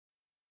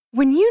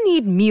When you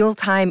need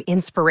mealtime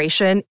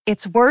inspiration,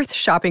 it's worth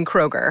shopping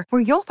Kroger,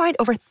 where you'll find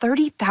over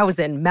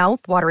 30,000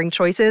 mouth-watering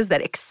choices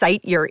that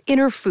excite your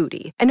inner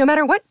foodie. And no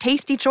matter what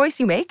tasty choice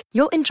you make,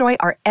 you'll enjoy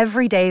our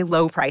everyday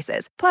low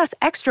prices, plus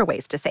extra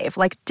ways to save,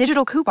 like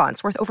digital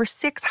coupons worth over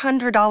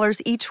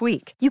 $600 each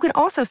week. You can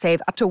also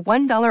save up to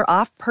 $1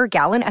 off per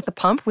gallon at the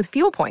pump with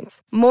fuel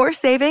points. More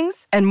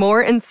savings and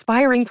more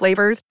inspiring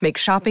flavors make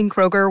shopping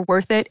Kroger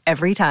worth it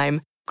every time.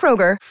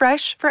 Kroger,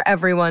 fresh for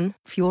everyone.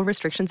 Fuel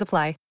restrictions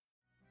apply.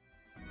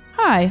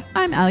 Hi,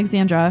 I'm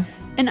Alexandra.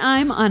 And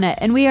I'm Anna,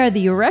 and we are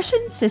the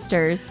Russian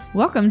Sisters.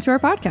 Welcome to our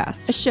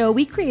podcast, A show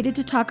we created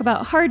to talk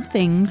about hard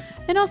things.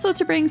 and also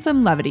to bring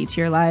some levity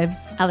to your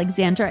lives.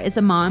 Alexandra is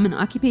a mom and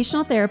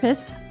occupational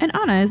therapist, And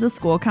Anna is a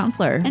school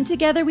counselor. and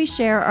together we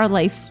share our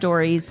life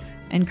stories.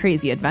 And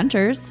crazy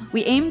adventures.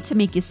 We aim to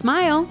make you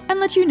smile.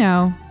 And let you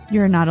know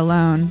you're not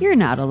alone. You're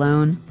not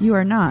alone. You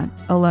are not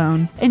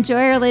alone.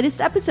 Enjoy our latest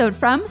episode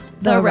from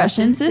The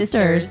Russian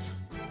Sisters.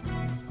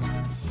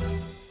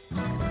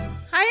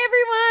 Hi,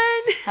 everyone.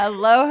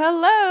 Hello,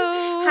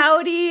 hello.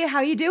 Howdy. How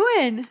you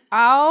doing?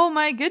 Oh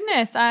my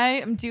goodness, I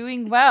am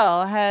doing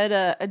well. I had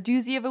a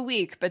doozy of a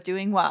week, but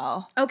doing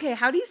well. Okay,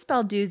 how do you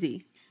spell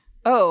doozy?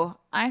 Oh,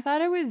 I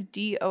thought it was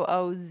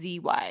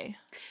Doozy.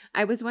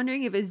 I was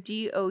wondering if it was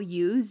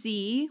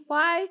Douzy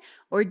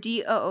or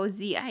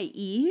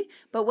Doozie,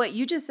 but what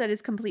you just said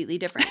is completely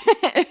different.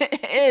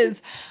 It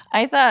is.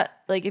 I thought,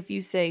 like, if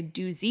you say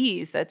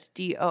doozies, that's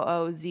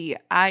Doozie's.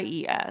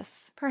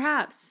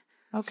 Perhaps.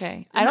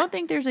 Okay. I don't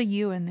think there's a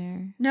U in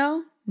there.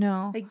 No?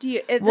 No. Like, do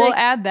you? We'll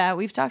add that.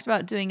 We've talked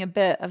about doing a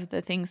bit of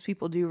the things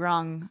people do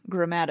wrong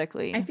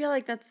grammatically. I feel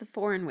like that's the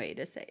foreign way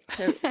to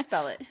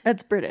spell it.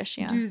 That's British,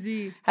 yeah.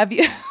 Doozy. Have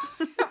you?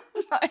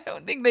 I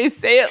don't think they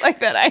say it like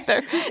that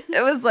either.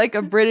 It was like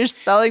a British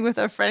spelling with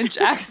a French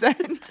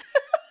accent.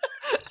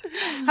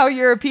 How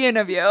European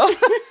of you.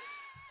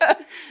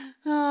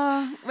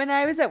 When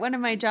I was at one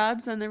of my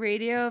jobs on the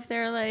radio, if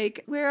they're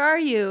like, "Where are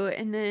you?"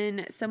 and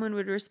then someone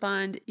would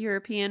respond,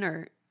 "European,"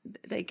 or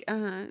like,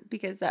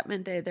 because that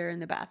meant they're in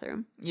the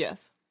bathroom.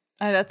 Yes.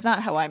 That's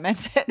not how I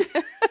meant it.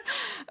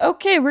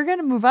 Okay, we're going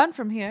to move on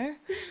from here.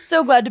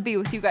 So glad to be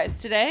with you guys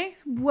today.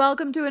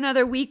 Welcome to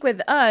another week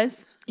with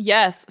us.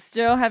 Yes,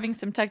 still having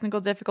some technical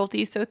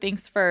difficulties, so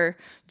thanks for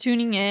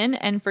tuning in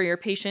and for your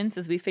patience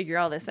as we figure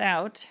all this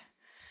out.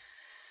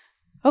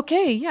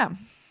 Okay, yeah.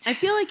 I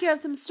feel like you have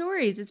some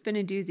stories. It's been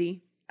a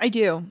doozy. I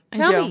do.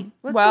 Tell me,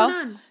 what's going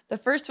on? The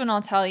first one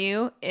I'll tell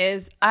you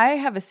is I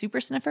have a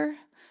super sniffer.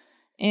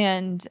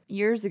 And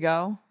years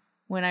ago,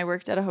 when I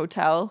worked at a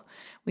hotel,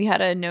 we had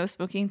a no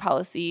smoking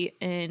policy.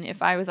 And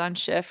if I was on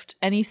shift,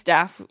 any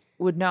staff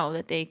would know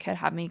that they could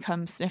have me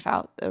come sniff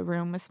out the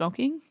room with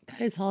smoking. That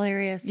is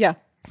hilarious. Yeah.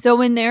 So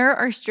when there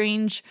are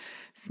strange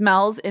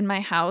smells in my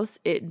house,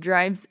 it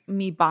drives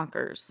me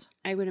bonkers.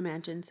 I would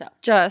imagine so.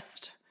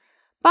 Just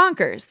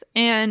bonkers.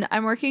 And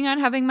I'm working on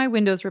having my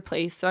windows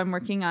replaced. So I'm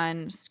working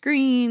on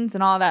screens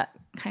and all that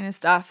kind of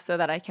stuff so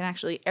that I can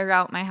actually air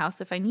out my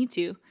house if I need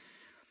to.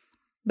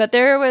 But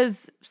there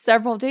was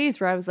several days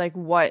where I was like,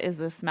 what is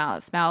this smell?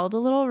 It smelled a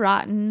little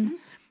rotten.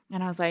 Mm-hmm.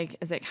 And I was like,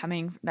 is it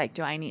coming? Like,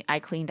 I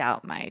cleaned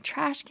out my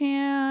trash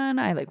can.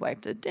 I like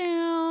wiped it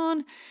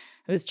down.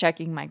 I was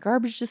checking my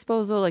garbage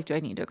disposal. Like, do I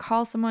need to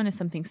call someone? Is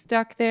something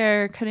stuck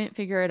there? Couldn't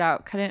figure it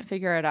out.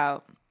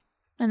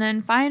 And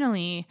then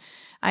finally,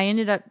 I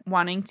ended up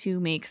wanting to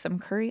make some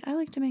curry. I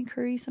like to make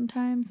curry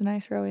sometimes. And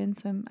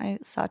I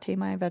saute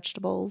my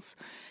vegetables.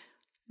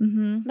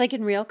 Mm-hmm. Like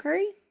in real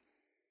curry?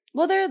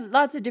 Well, there are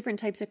lots of different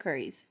types of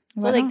curries.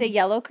 So Well, like the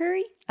yellow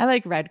curry? I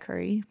like red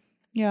curry.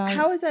 Yeah.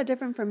 How is that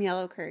different from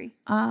yellow curry?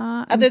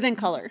 Other than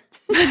color.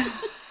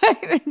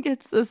 I think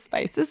it's the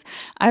spices.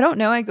 I don't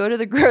know. I go to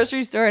the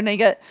grocery store and I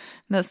get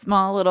the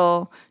small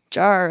little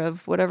jar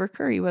of whatever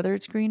curry, whether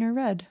it's green or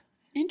red.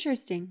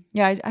 Interesting.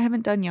 Yeah, I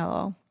haven't done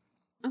yellow.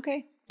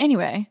 Okay.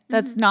 Anyway,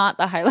 that's not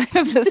the highlight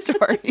of the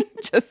story.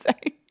 Just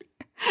saying.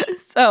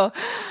 So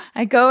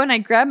I go and I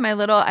grab I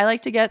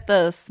like to get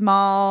the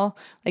small,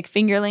 like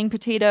fingerling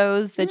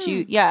potatoes that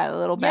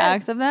little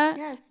bags of that.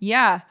 Yes.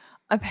 Yeah.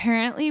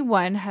 Apparently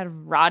one had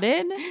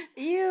rotted.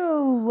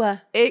 Ew.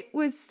 It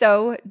was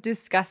so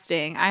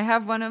disgusting. I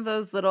have one of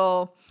those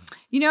little,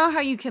 you know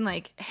how you can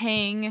like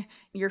hang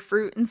your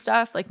fruit and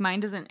stuff? Like mine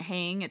doesn't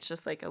hang. It's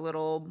just like a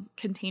little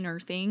container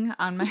thing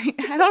on my,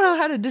 I don't know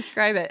how to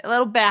describe it. A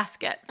little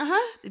basket.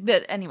 Uh-huh.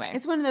 But anyway.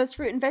 It's one of those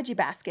fruit and veggie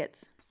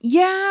baskets.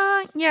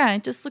 Yeah,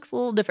 it just looks a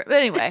little different. But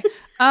anyway,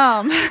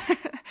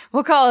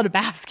 we'll call it a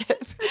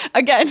basket.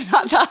 Again,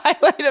 not the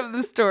highlight of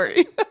the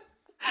story.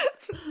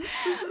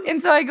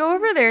 And so I go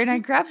over there and I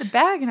grab the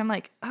bag and I'm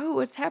like, oh,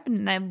 what's happened?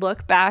 And I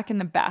look back in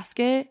the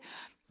basket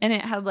and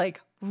it had like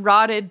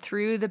rotted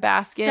through the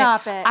basket.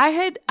 Stop it. I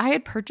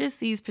had purchased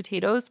these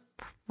potatoes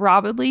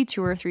probably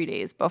 2 or 3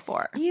 days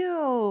before.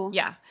 Ew.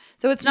 Yeah.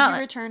 So it's Did not you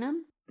like, return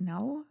them?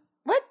 no.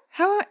 What?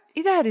 How?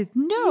 That is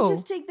no. You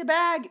just take the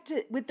bag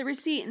with the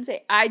receipt and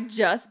say, I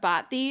just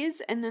bought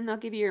these, and then they'll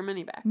give you your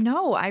money back.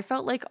 No, I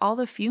felt like all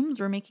the fumes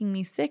were making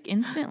me sick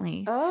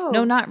instantly. Oh.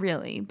 No, not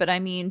really. But I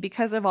mean,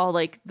 because of all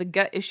like the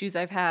gut issues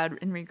I've had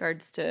in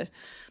regards to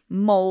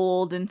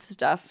mold and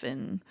stuff.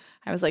 And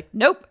I was like,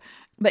 nope.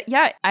 But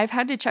yeah, I've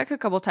had to check a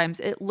couple times.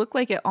 It looked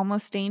like it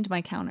almost stained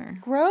my counter.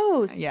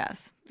 Gross.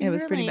 Yes. It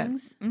was pretty bad.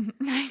 Fingerlings.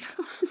 I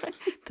know.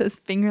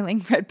 Those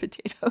fingerling red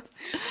potatoes.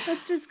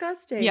 That's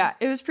disgusting. Yeah,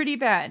 it was pretty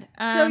bad.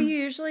 So you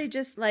usually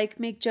just like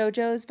make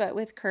JoJo's but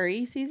with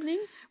curry seasoning?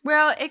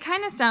 Well, it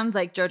kind of sounds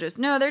like JoJo's.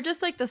 No, they're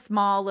just like the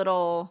small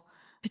little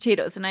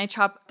potatoes, and I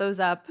chop those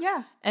up.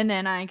 Yeah. And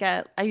then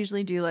I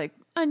usually do like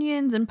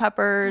onions and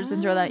peppers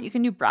and throw that. You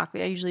can do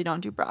broccoli. I usually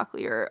don't do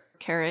broccoli or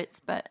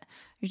carrots, but I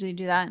usually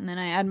do that. And then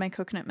I add my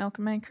coconut milk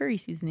and my curry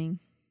seasoning.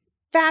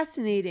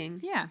 Fascinating.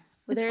 Yeah.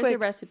 Well, it's there's a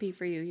quick. recipe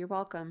for you. You're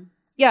welcome.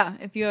 Yeah,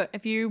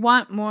 if you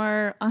want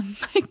more on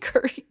my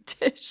curry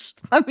dish,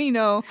 let me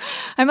know.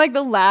 I'm like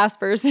the last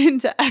person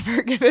to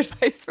ever give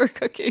advice for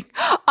cooking.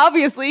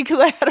 Obviously, because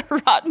I had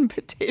a rotten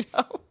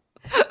potato.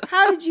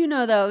 How did you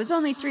know, though? It was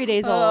only 3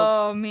 days old.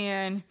 Oh,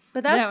 man.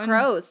 But that's That one-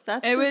 gross.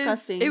 That's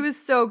disgusting. It was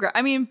so gross.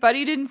 I mean,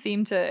 Buddy didn't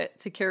seem to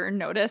care or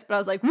notice, but I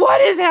was like,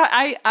 what is that?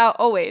 I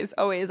always,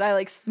 I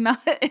like smell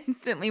it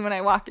instantly when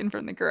I walk in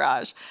from the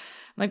garage.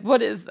 I'm like,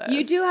 what is this?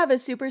 You do have a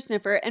super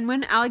sniffer. And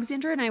when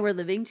Alexandra and I were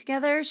living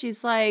together,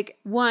 she's like,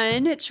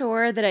 one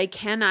chore that I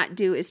cannot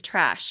do is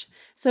trash.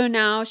 So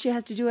now she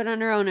has to do it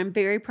on her own. I'm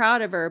very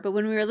proud of her. But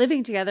when we were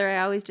living together,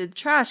 I always did the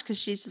trash because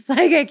she's just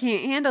like, I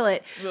can't handle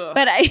it. Ugh.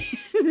 But I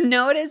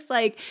noticed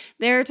like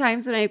there are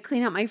times when I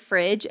clean out my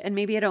fridge and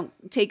maybe I don't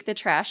take the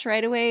trash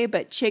right away,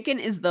 but chicken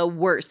is the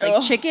worst.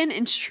 Like chicken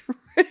and shrimp.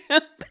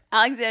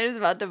 Alexandra's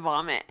about to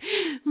vomit.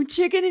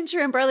 Chicken and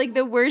shrimp are like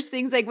the worst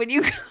things. Like when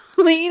you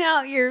clean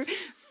out your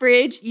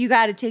fridge, you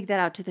got to take that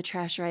out to the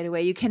trash right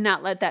away. You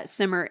cannot let that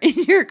simmer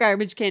in your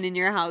garbage can in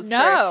your house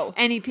for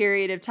any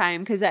period of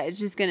time because that is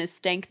just going to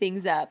stank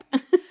things up.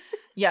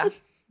 Yeah.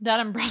 That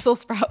and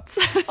Brussels sprouts.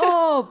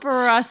 Oh,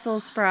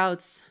 Brussels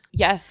sprouts.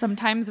 Yes,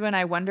 sometimes when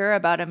I wonder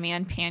about a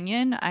man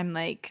panion, I'm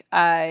like,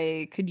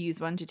 I could use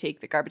one to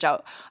take the garbage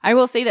out. I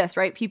will say this,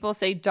 right? People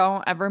say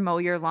don't ever mow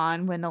your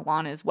lawn when the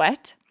lawn is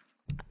wet.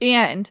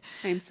 And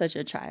I'm such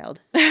a child.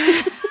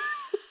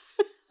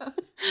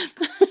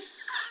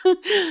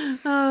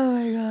 Oh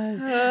my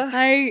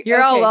God.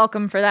 you're all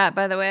welcome for that,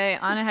 by the way.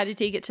 Anna had to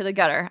take it to the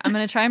gutter. I'm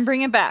going to try and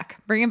bring it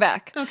back.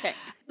 Okay.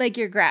 Like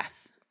your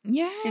grass.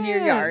 Yes. In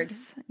your yard.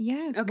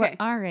 Yes. Okay.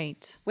 Well, all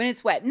right. When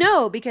it's wet.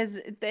 No, because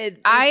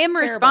I am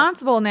terrible.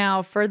 responsible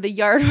now for the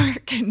yard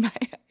work in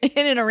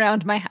and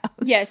around my house.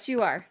 Yes,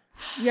 you are.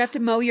 You have to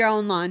mow your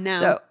own lawn now.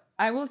 So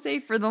I will say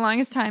for the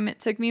longest time, it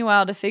took me a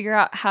while to figure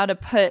out how to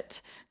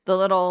put the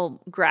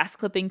little grass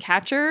clipping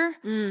catcher.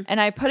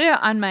 And I put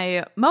it on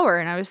my mower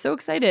and I was so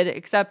excited,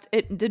 except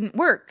it didn't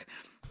work.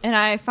 And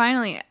I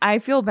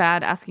feel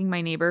bad asking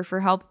my neighbor for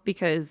help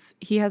because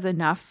he has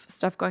enough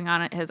stuff going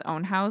on at his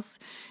own house.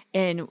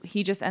 And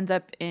he just ends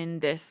up in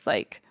this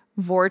like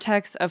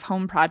vortex of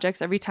home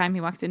projects. Every time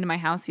he walks into my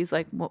house, he's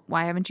like,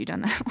 why haven't you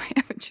done that? Why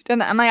haven't you done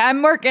that? I'm like,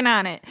 I'm working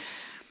on it.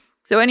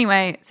 So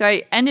anyway,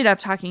 I ended up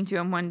talking to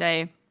him one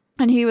day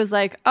and he was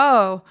like,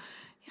 oh,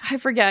 I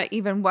forget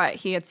even what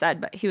he had said,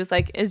 but he was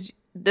like, is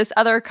this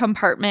other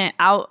compartment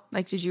out?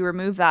 Like, did you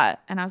remove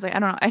that? And I was like, I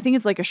don't know. I think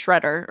it's like a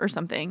shredder or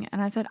something. And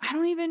I said, I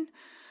don't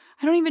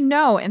even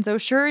know. And so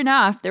sure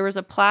enough, there was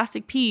a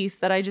plastic piece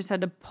that I just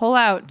had to pull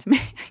out to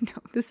make, I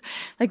know this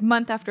like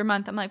month after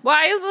month. I'm like,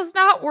 why is this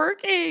not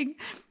working?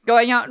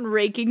 Going out and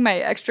raking my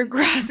extra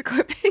grass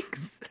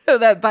clippings so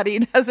that Buddy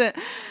doesn't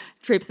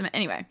traipse them.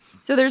 Anyway,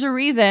 so there's a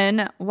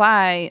reason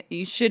why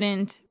you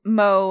shouldn't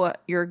mow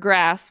your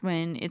grass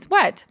when it's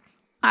wet.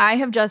 I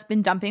have just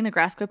been dumping the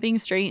grass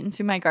clippings straight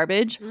into my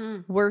garbage.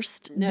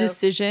 Worst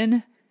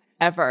decision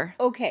ever.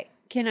 Okay,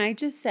 can I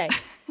just say,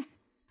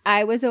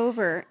 I was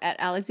over at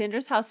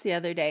Alexandra's house the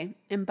other day,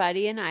 and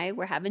Buddy and I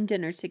were having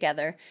dinner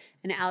together,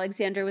 and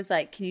Alexandra was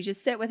like, can you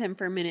just sit with him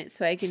for a minute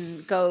so I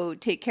can go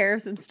take care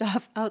of some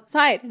stuff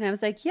outside? And I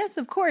was like, yes,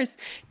 of course.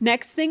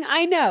 Next thing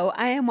I know,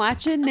 I am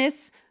watching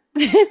this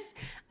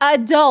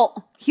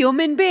adult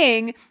human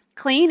being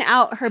clean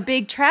out her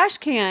big trash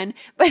can,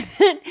 but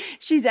then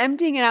she's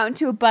emptying it out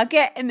into a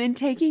bucket and then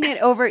taking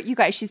it over. You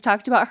guys, she's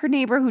talked about her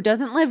neighbor who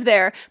doesn't live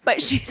there,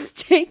 but she's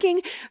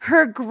taking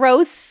her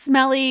gross,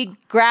 smelly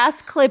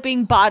grass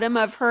clipping bottom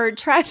of her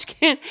trash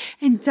can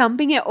and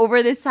dumping it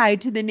over the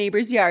side to the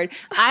neighbor's yard.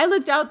 I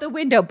looked out the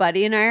window.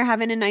 Buddy and I are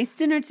having a nice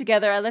dinner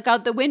together. I look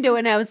out the window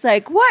and I was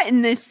like, what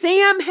in the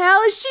Sam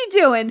hell is she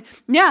doing?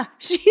 Yeah,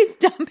 she's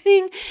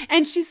dumping.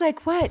 And she's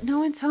like, what? No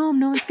one's home.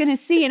 No one's going to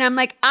see. And I'm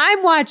like,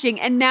 I'm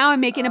watching. And now I'm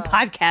making a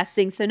podcast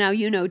thing, so now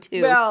you know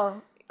too.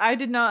 Well, I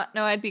did not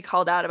know I'd be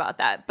called out about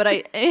that, but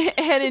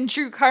and in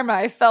true karma,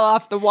 I fell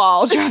off the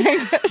wall trying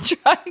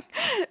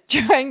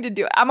to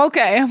do it. I'm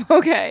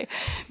okay.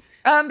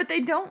 But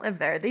they don't live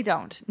there. They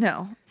don't.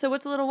 No. So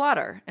what's a little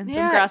water and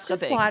some grass it's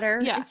just clippings?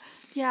 water.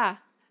 Yeah.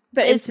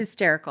 But it's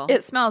hysterical.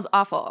 It smells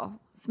awful.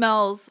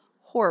 Smells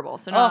horrible.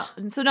 So now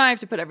I have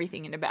to put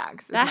everything into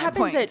bags. That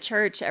happens at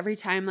church every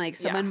time, like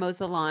someone mows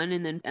the lawn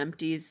and then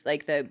empties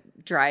like the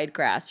dried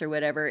grass or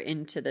whatever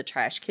into the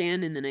trash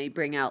can, and then I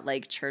bring out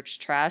like church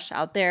trash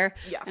out there,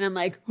 and I'm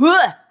like,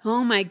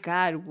 oh my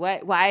God,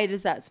 why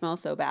does that smell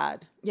so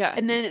bad? Yeah.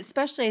 And then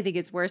especially I think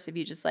it's worse if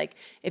you just like,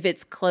 if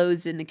it's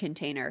closed in the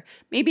container.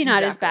 Maybe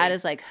not as bad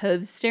as like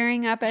hooves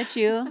staring up at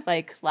you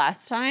like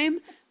last time,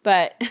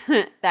 but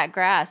that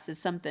grass is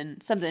something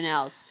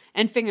else.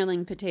 And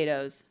fingerling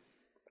potatoes.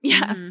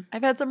 Yeah.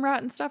 I've had some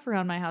rotten stuff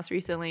around my house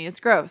recently. It's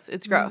gross.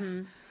 It's gross.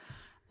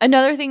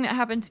 Another thing that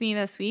happened to me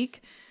this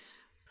week,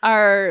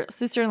 our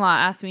sister-in-law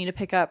asked me to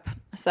pick up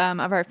some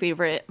of our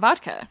favorite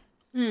vodka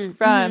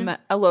from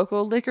a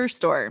local liquor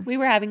store. We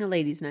were having a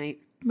ladies' night.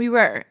 We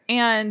were.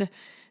 And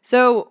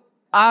so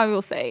I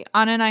will say,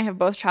 Anna and I have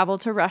both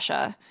traveled to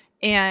Russia.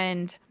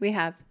 And we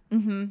have.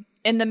 And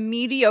the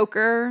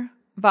mediocre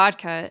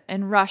vodka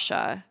in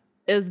Russia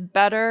is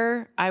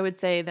better, I would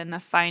say, than the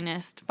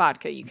finest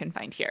vodka you can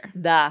find here.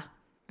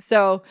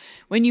 So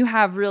when you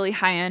have really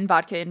high-end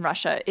vodka in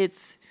Russia,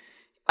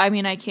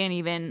 I can't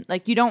even,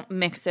 like, you don't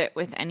mix it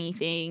with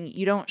anything.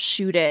 You don't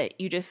shoot it.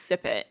 You just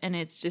sip it. And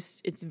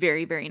it's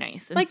very, very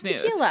nice and like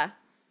smooth. Tequila.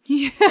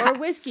 Or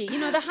whiskey. You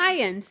know, the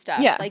high-end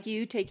stuff. Yeah. Like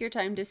you take your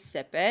time to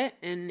sip it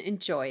and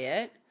enjoy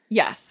it.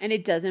 Yes. And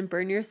it doesn't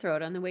burn your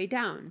throat on the way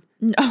down.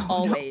 No.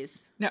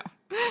 Always. No.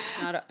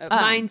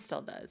 Mine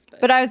still does.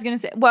 But I was going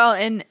to say, well,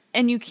 and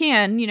you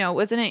can,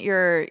 wasn't it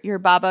your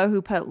baba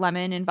who put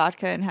lemon in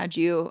vodka and had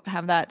you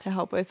have that to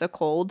help with a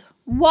cold?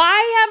 Why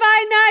have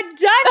I not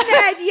done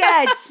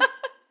that yet?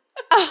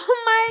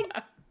 Oh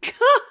my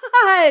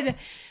God.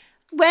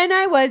 When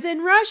I was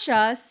in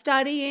Russia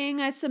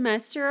studying a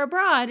semester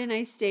abroad and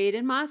I stayed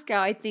in Moscow,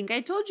 I think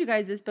I told you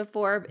guys this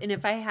before, and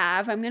if I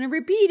have, I'm going to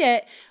repeat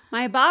it.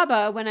 My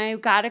baba, when I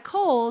got a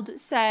cold,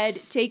 said,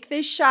 take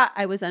this shot.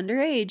 I was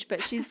underage,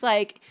 but she's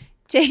like,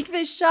 take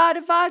this shot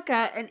of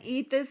vodka and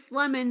eat this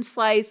lemon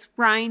slice,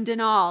 rind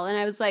and all. And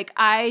I was like,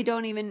 I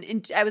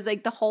was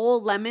like, the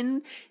whole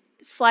lemon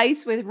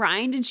slice with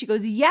rind? And she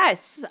goes,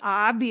 yes,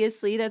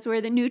 obviously, that's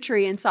where the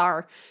nutrients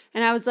are.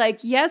 And I was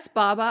like, yes,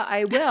 Baba,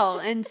 I will.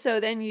 And so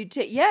then you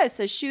take,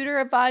 a shooter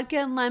of vodka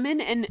and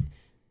lemon. And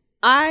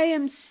I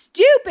am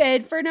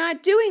stupid for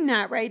not doing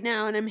that right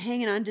now. And I'm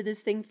hanging on to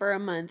this thing for a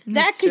month.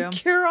 That's that could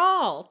cure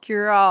all.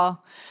 Cure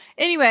all.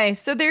 Anyway,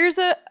 so there's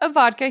a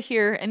vodka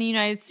here in the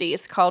United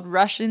States called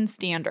Russian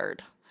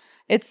Standard.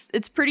 It's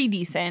pretty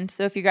decent.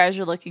 So if you guys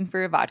are looking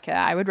for a vodka,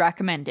 I would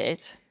recommend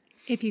it.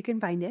 If you can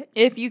find it.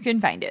 If you can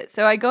find it.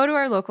 So I go to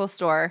our local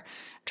store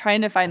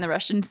trying to find the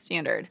Russian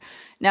Standard.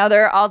 Now,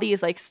 there are all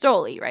these like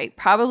stoli, right?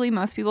 Probably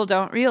most people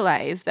don't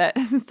realize that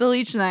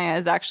stolichnaya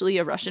is actually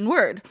a Russian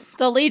word.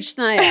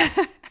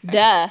 Stolichnaya.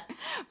 Duh.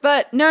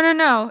 But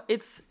no.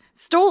 It's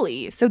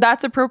stoli. So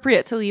that's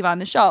appropriate to leave on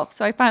the shelf.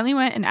 So I finally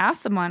went and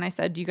asked someone. I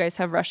said, do you guys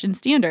have Russian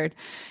Standard?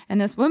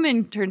 And this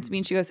woman turns to me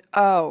and she goes,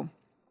 oh,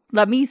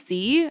 let me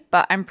see.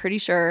 But I'm pretty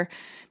sure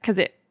because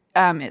it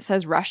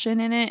says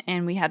Russian in it,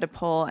 and we had to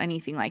pull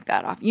anything like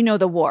that off.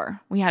 The war.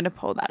 We had to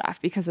pull that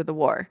off because of the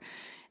war.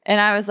 And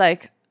I was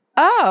like,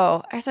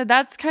 oh, I said,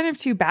 that's kind of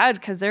too bad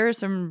because there are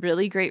some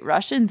really great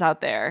Russians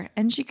out there.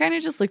 And she kind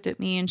of just looked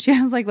at me and she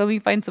was like, let me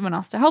find someone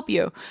else to help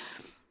you.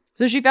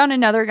 So she found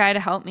another guy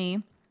to help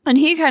me. And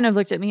he kind of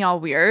looked at me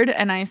all weird.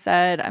 And I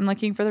said, I'm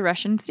looking for the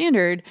Russian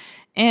Standard.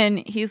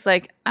 And he's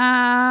like,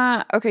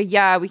 okay,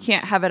 yeah, we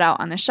can't have it out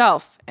on the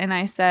shelf. And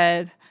I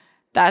said,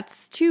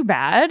 that's too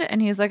bad.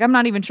 And he's like, I'm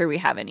not even sure we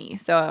have any.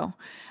 So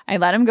I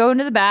let him go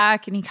into the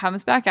back and he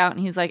comes back out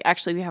and he's like,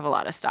 actually, we have a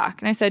lot of stock.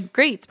 And I said,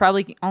 great. It's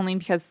probably only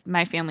because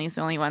my family is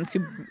the only ones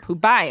who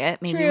buy it.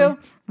 Maybe True.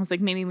 I was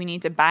like, maybe we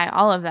need to buy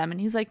all of them.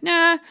 And he's like,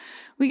 nah,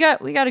 we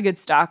got a good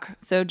stock.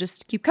 So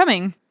just keep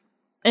coming.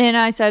 And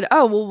I said,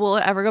 oh, well, will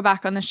it ever go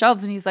back on the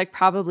shelves? And he's like,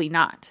 probably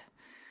not.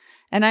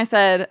 And I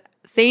said,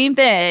 same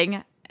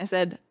thing. I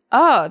said,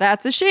 oh,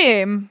 that's a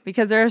shame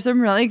because there are some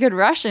really good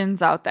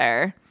Russians out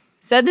there.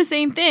 Said the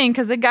same thing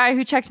because the guy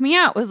who checked me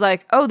out was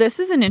like, oh, this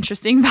is an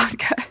interesting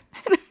vodka.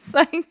 And I was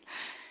like,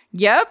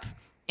 yep.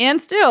 And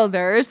still,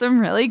 there are some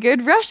really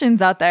good Russians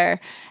out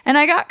there. And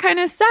I got kind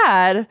of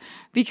sad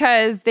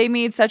because they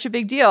made such a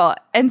big deal.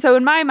 And so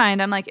in my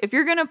mind, I'm like, if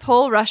you're going to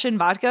pull Russian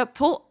vodka,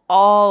 pull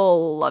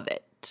all of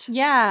it.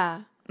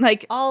 Yeah.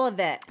 Like all of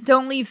it.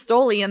 Don't leave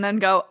Stoli and then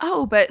go,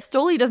 oh, but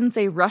Stoli doesn't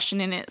say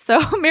Russian in it. So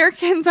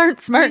Americans aren't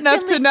smart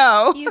enough to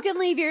know. You can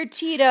leave your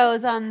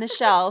Tito's on the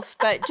shelf,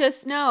 but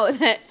just know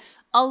that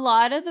a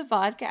lot of the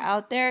vodka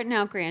out there,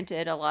 now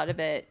granted, a lot of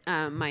it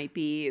might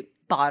be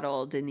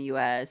bottled in the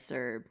U.S.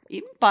 or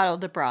even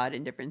bottled abroad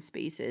in different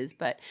spaces,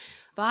 but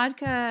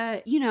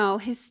vodka,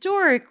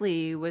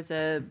 historically was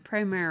a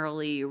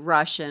primarily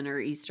Russian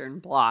or Eastern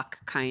Bloc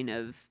kind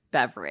of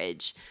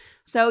beverage.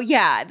 So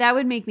yeah, that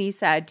would make me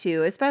sad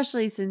too,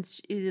 especially since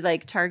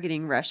like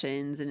targeting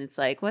Russians and it's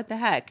like, what the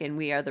heck? And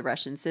we are the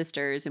Russian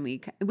sisters and we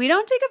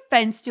don't take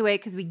offense to it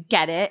because we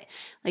get it.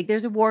 Like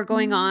there's a war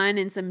going on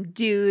and some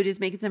dude is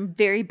making some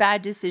very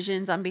bad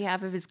decisions on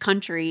behalf of his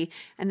country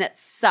and that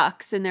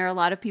sucks. And there are a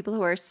lot of people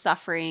who are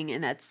suffering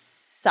and that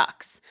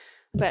sucks.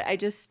 But I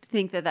just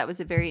think that was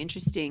a very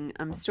interesting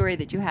story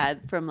that you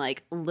had from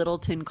like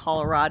Littleton,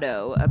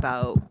 Colorado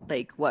about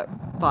like what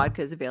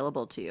vodka is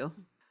available to you.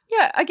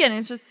 Yeah, again,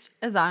 it's just,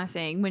 as Anna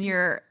saying, when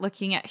you're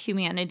looking at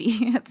humanity,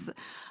 it's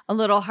a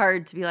little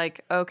hard to be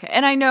like, okay.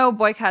 And I know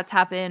boycotts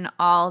happen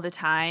all the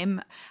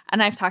time.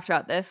 And I've talked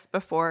about this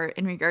before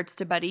in regards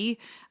to Buddy.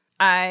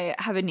 I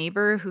have a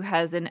neighbor who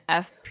has an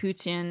F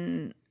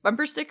Putin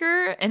bumper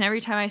sticker. And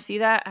every time I see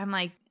that, I'm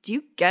like, do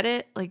you get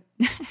it? Like,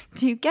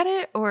 do you get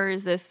it? Or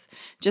is this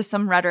just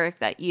some rhetoric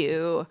that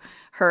you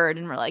heard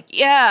and were like,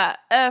 yeah,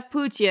 F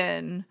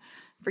Putin,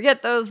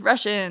 forget those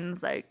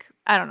Russians. Like,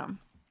 I don't know.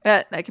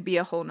 That could be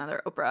a whole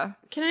nother Oprah.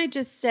 Can I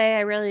just say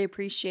I really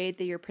appreciate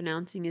that you're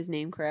pronouncing his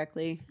name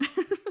correctly.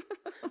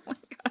 Oh my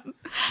God.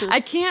 I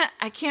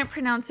can't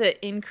pronounce it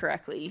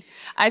incorrectly.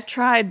 I've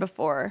tried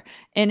before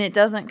and it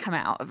doesn't come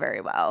out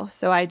very well.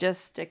 So I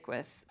just stick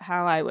with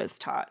how I was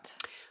taught.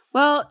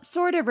 Well,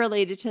 sort of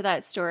related to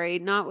that story,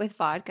 not with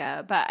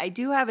vodka, but I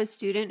do have a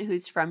student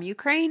who's from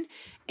Ukraine.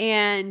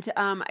 And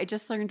I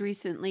just learned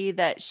recently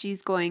that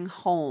she's going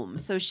home.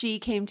 So she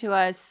came to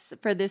us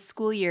for this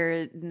school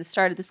year. In the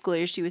start of the school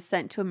year, she was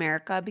sent to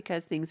America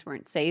because things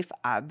weren't safe,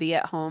 be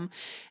at home.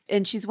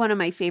 And she's one of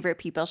my favorite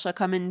people. She'll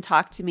come and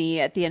talk to me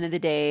at the end of the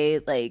day,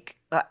 like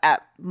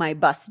at my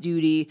bus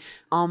duty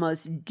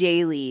almost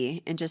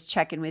daily, and just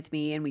check in with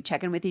me. And we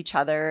check in with each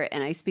other.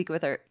 And I speak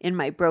with her in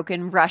my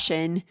broken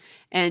Russian.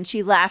 And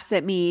she laughs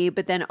at me,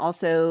 but then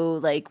also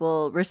like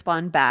will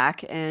respond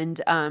back. And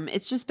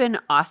it's just been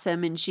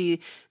awesome. And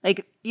she,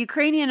 like,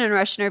 Ukrainian and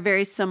Russian are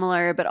very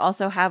similar, but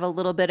also have a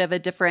little bit of a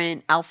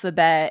different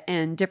alphabet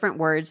and different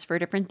words for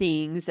different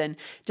things and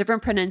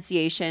different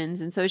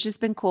pronunciations. And so it's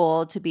just been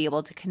cool to be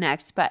able to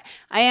connect. But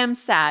I am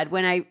sad.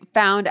 When I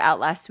found out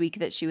last week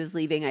that she was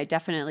leaving, I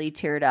definitely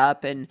teared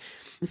up and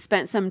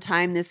spent some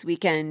time this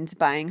weekend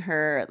buying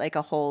her like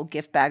a whole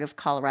gift bag of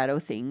Colorado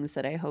things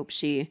that I hope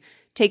she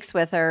takes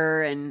with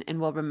her and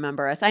will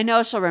remember us. I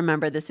know she'll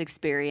remember this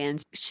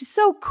experience. She's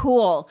so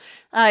cool.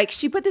 Like,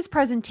 she put this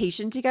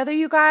presentation together,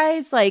 you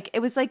guys. Like, it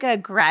was like a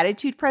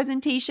gratitude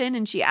presentation,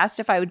 and she asked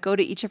if I would go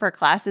to each of her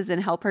classes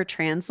and help her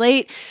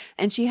translate.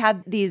 And she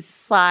had these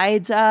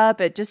slides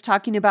up just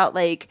talking about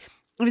like,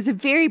 it was a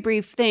very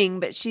brief thing,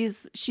 but she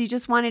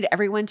just wanted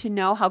everyone to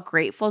know how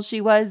grateful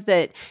she was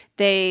that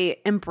they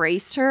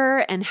embraced her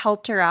and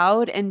helped her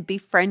out and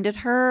befriended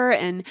her.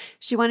 And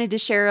she wanted to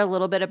share a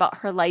little bit about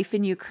her life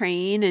in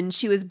Ukraine. And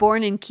she was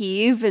born in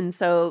Kyiv. And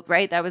so,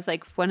 right, that was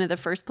like one of the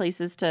first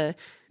places to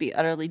be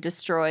utterly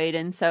destroyed.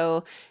 And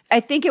so I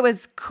think it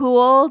was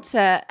cool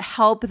to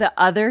help the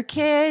other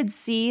kids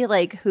see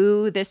like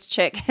who this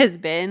chick has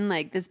been,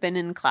 like that's been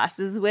in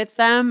classes with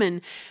them.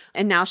 And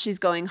now she's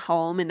going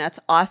home, and that's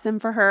awesome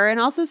for her. And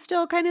also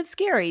still kind of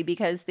scary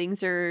because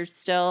things are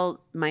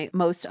still my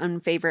most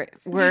unfavorite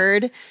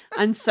word,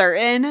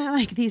 uncertain,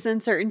 like these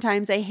uncertain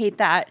times. I hate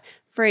that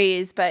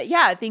phrase, but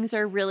yeah, things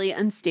are really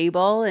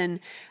unstable, and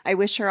I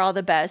wish her all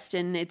the best,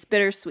 and it's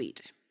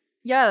bittersweet.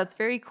 Yeah, that's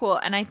very cool.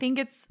 And I think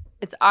it's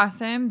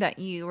awesome that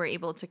you were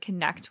able to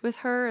connect with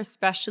her,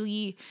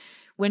 especially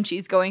when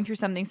she's going through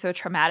something so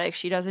traumatic.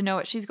 She doesn't know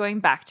what she's going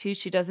back to.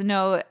 She doesn't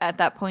know at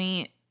that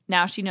point.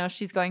 Now she knows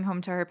she's going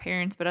home to her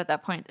parents, but at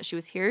that point that she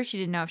was here, she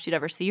didn't know if she'd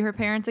ever see her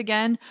parents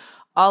again.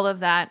 All of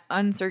that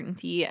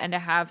uncertainty, and to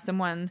have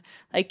someone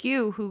like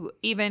you who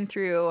even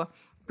through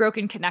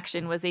broken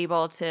connection was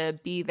able to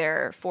be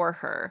there for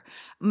her.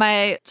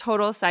 My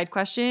total side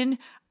question,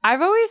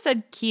 I've always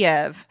said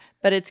Kiev,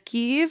 but it's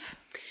Kyiv?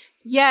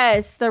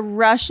 Yes, the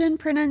Russian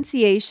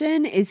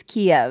pronunciation is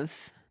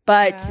Kiev,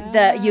 but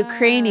the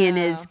Ukrainian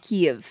is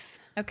Kyiv.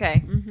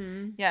 Okay.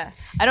 Mm-hmm. Yeah.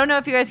 I don't know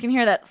if you guys can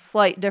hear that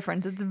slight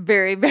difference. It's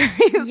very, very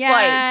slight.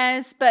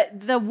 Yes, but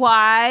the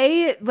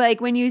Y, like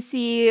when you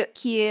see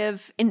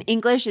Kiev in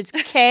English, it's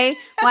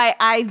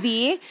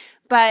K-Y-I-V,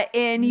 but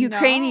in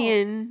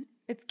Ukrainian,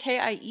 it's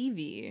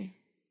K-I-E-V.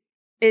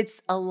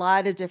 It's a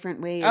lot of different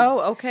ways.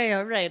 Oh, okay.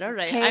 All right.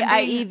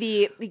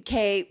 K-I-E-V,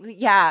 K,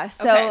 yeah.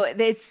 So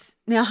it's,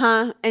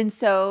 And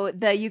so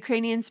the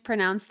Ukrainians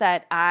pronounce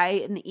that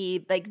I and the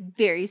E like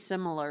very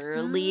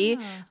similarly,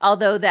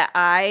 although that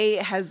I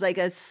has like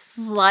a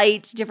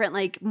slight different,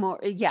 like more,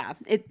 yeah.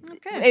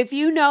 If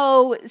you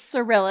know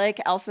Cyrillic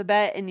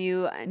alphabet and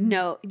you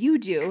know, you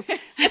do.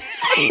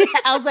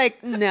 I was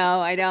like,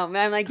 no, I don't. But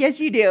I'm like,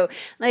 yes, you do.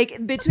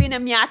 Like between a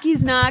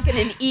Myaki's-nak and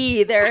an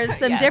E, there are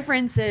some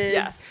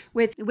differences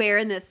with where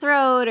in the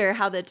throat or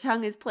how the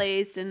tongue is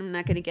placed. And I'm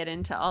not going to get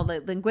into all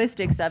the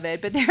linguistics of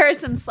it, but there are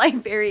some slight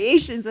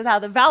variations with how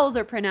the vowels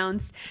are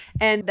pronounced.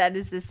 And that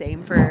is the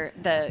same for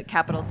the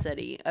capital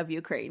city of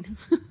Ukraine.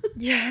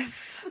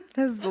 Yes.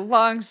 This is a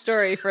long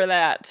story for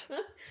that.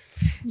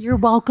 You're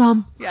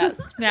welcome. Yes.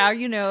 Now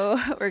you know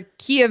where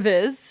Kiev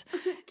is.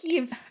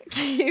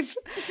 Kiev.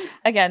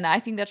 Again, I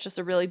think that's just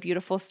a really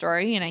beautiful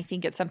story, and I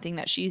think it's something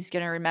that she's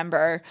going to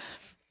remember.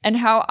 And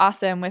how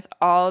awesome with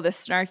all the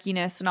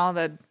snarkiness and all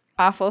the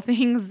awful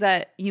things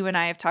that you and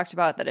I have talked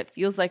about that it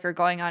feels like are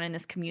going on in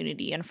this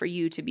community, and for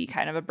you to be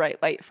kind of a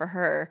bright light for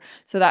her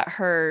so that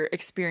her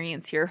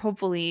experience here,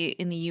 hopefully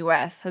in the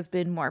U.S., has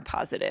been more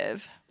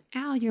positive.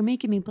 Al, you're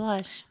making me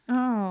blush.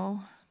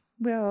 Oh,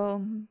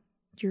 well,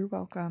 you're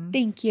welcome.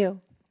 Thank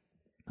you.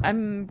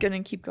 I'm going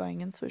to keep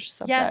going and switch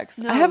subjects.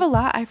 no. I have a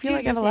lot. I feel Do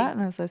like I have a your lot in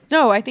this list.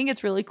 No, I think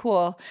it's really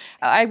cool.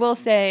 I will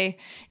say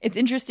it's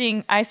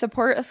interesting. I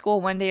support a school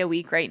 1 day a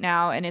week right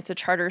now, and it's a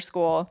charter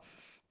school.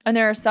 And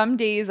there are some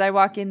days I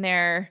walk in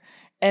there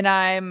and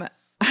I'm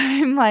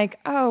like,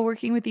 oh,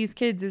 working with these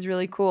kids is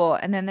really cool.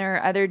 And then there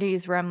are other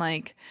days where I'm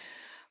like,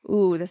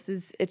 ooh,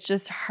 it's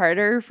just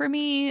harder for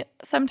me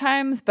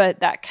sometimes, but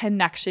that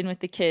connection with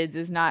the kids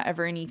is not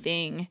ever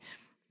anything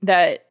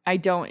that I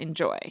don't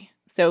enjoy.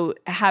 So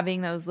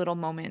having those little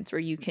moments where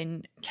you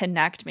can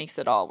connect makes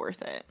it all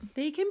worth it.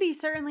 They can be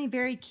certainly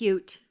very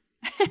cute.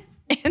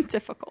 And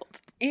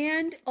difficult.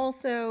 And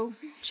also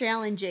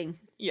challenging.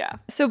 Yeah.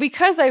 So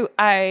because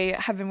I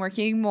have been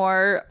working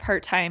more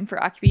part-time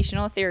for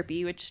occupational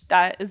therapy, which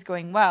that is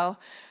going well,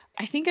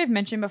 I think I've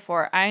mentioned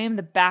before, I am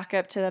the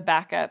backup to the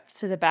backup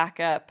to the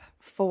backup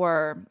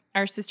for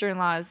our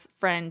sister-in-law's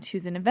friend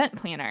who's an event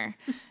planner.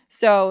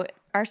 So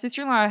our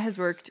sister-in-law has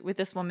worked with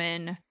this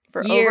woman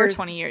for over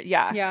 20 years.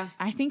 Yeah. Yeah.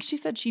 I think she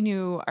said she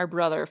knew our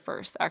brother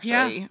first,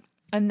 actually,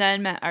 and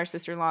then met our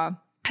sister-in-law,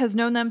 has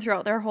known them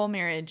throughout their whole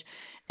marriage.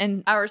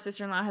 And our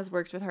sister-in-law has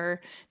worked with her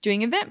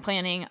doing event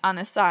planning on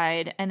the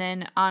side. And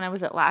then Anna,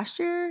 was it last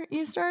year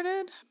you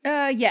started?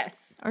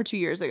 Yes. Or 2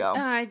 years ago?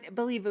 I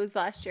believe it was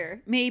last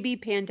year. Maybe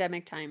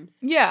pandemic times.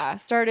 Yeah,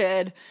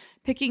 started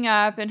picking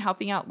up and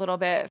helping out a little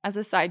bit as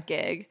a side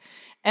gig.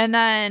 And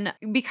then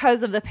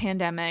because of the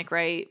pandemic,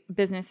 right,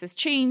 business has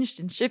changed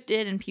and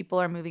shifted and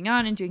people are moving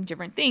on and doing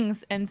different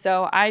things. And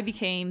so I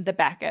became the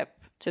backup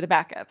to the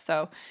backup.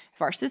 So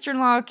if our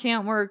sister-in-law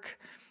can't work,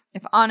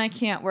 if Anna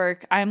can't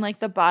work, I'm like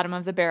the bottom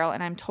of the barrel,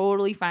 and I'm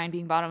totally fine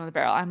being bottom of the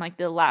barrel. I'm like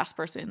the last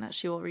person that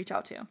she will reach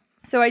out to.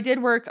 So I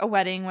did work a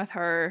wedding with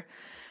her,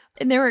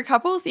 and there were a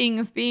couple of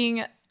things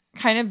being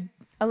kind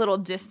of a little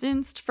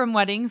distanced from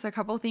weddings, a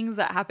couple of things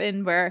that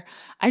happened where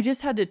I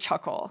just had to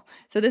chuckle.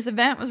 So this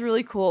event was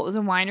really cool. It was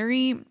a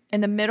winery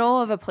in the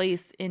middle of a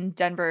place in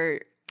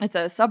Denver. It's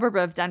a suburb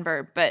of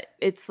Denver, but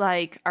it's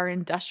like our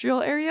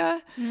industrial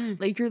area.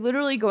 Like you're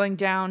literally going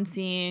down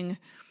seeing,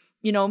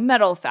 you know,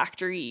 metal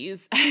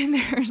factories, and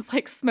there's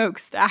like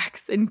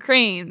smokestacks and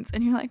cranes.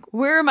 And you're like,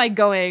 where am I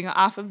going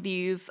off of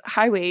these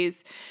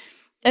highways?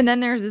 And then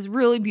there's this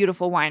really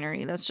beautiful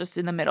winery that's just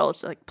in the middle.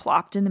 It's like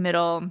plopped in the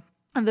middle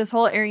of this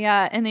whole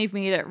area, and they've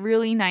made it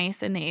really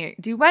nice, and they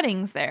do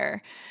weddings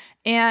there.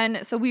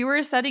 And so we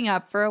were setting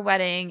up for a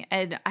wedding,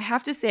 and I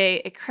have to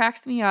say it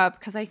cracks me up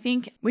because I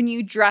think when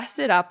you dress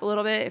it up a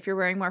little bit, if you're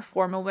wearing more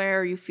formal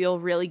wear or you feel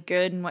really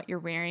good in what you're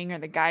wearing, or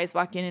the guys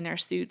walk in their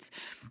suits,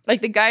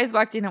 like the guys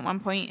walked in at one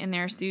point in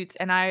their suits,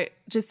 and I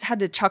just had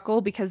to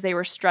chuckle because they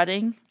were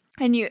strutting.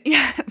 And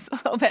yes, a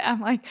little bit.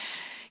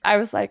 I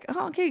was like,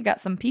 oh, okay, you got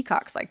some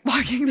peacocks like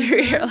walking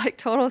through here, like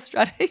total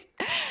strutting.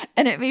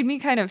 And it made me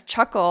kind of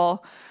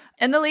chuckle.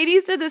 And the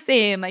ladies did the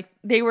same. Like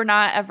they were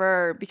not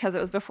ever, because it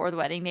was before the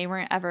wedding, they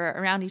weren't ever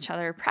around each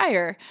other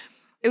prior.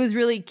 It was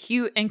really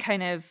cute and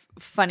kind of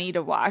funny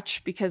to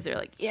watch because they're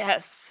like,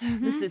 yes,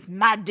 this is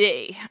my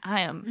day.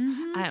 I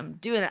am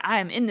doing it. I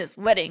am in this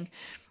wedding.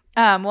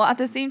 Well, at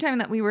the same time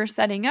that we were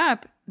setting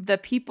up, the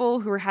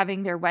people who were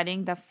having their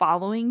wedding the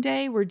following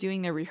day were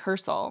doing their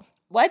rehearsal.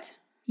 What?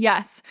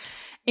 Yes.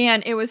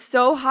 And it was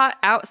so hot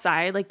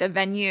outside, like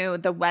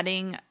the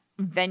wedding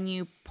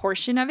venue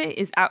portion of it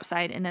is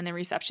outside, and then the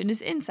reception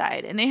is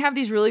inside. And they have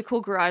these really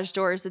cool garage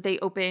doors that they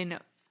open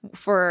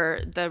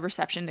for the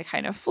reception to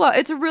kind of flow.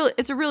 It's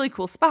a really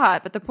cool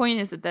spot. But the point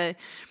is that the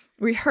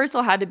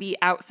rehearsal had to be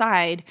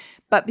outside,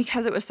 but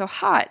because it was so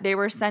hot, they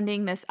were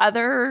sending this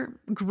other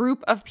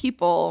group of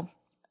people,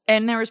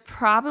 and there was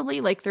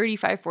probably like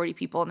 35, 40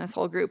 people in this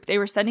whole group. They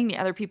were sending the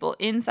other people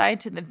inside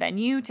to the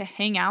venue to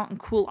hang out and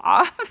cool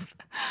off.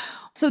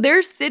 So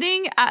they're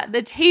sitting at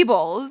the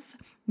tables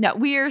that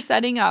we are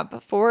setting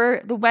up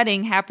for the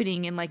wedding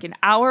happening in like an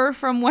hour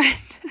from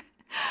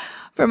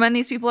when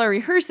these people are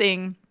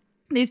rehearsing.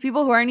 These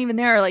people who aren't even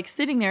there are like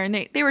sitting there,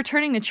 and they were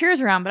turning the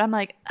chairs around, but I'm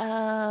like,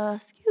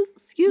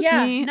 excuse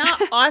me.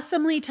 Not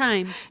awesomely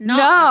timed.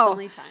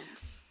 No.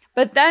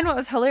 But then what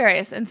was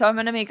hilarious, and so I'm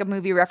going to make a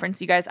movie reference,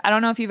 you guys. I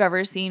don't know if you've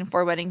ever seen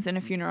 4 Weddings and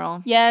a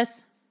Funeral.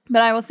 Yes.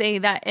 But I will say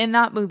that in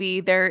that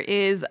movie, there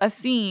is a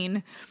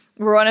scene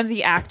where one of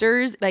the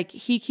actors, like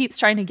he keeps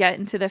trying to get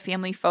into the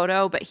family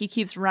photo, but he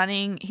keeps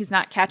running. He's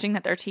not catching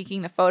that they're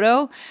taking the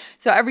photo.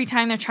 So every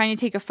time they're trying to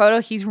take a photo,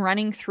 he's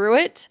running through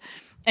it.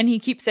 And he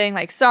keeps saying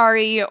like,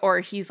 sorry, or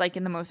he's like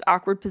in the most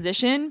awkward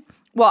position.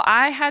 Well,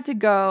 I had to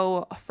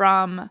go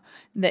from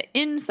the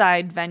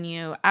inside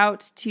venue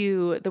out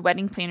to the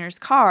wedding planner's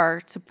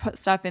car to put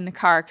stuff in the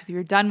car because we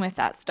were done with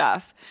that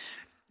stuff.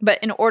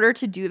 But in order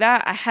to do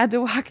that, I had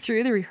to walk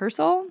through the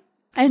rehearsal.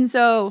 And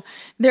so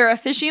their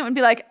officiant would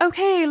be like,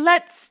 okay,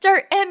 let's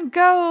start and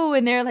go.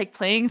 And they're like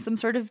playing some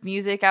sort of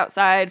music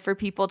outside for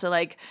people to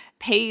like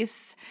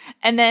pace.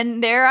 And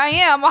then there I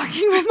am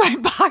walking with my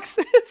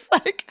boxes,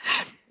 like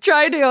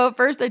tried to go,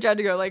 first I tried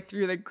to go like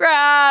through the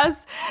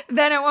grass.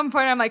 Then at one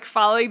point I'm like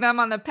following them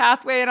on the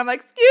pathway and I'm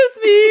like, excuse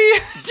me,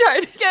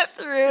 trying to get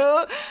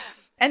through.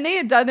 And they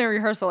had done their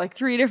rehearsal like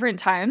 3 different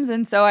times.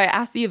 And so I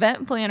asked the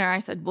event planner, I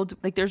said, well,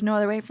 like there's no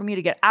other way for me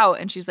to get out.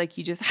 And she's like,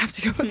 you just have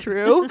to go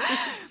through.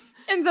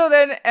 And so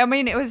then, I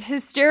mean, it was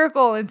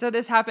hysterical. And so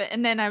this happened.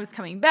 And then I was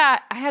coming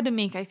back. I had to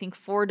make, I think,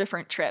 4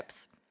 different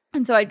trips.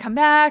 And so I'd come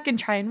back and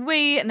try and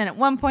wait. And then at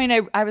one point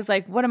I was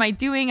like, what am I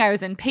doing? I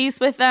was in pace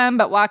with them,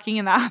 but walking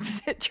in the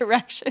opposite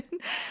direction.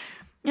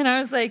 And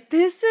I was like,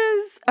 this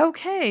is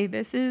okay.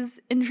 This is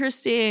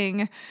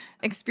interesting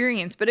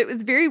experience. But it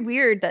was very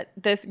weird that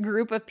this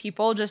group of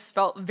people just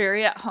felt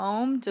very at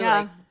home to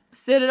like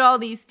sit at all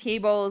these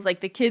tables.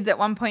 Like the kids at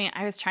one point,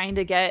 I was trying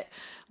to get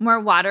more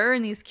water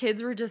and these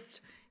kids were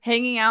just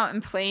hanging out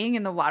and playing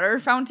in the water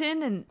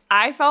fountain. And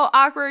I felt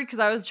awkward because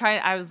I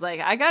was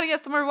like, I got to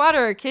get some more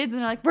water, kids. And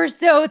they're like, we're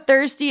so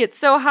thirsty. It's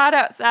so hot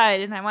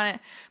outside. And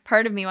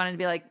part of me wanted to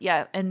be like,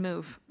 yeah, and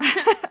move.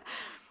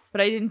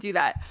 But I didn't do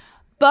that.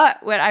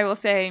 But what I will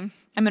say,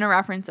 I'm going to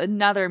reference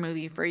another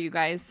movie for you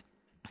guys.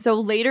 So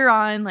later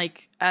on,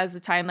 like as the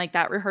time like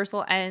that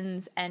rehearsal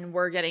ends and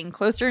we're getting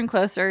closer and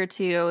closer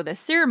to the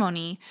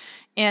ceremony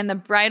and the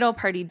bridal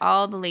party,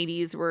 all the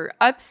ladies were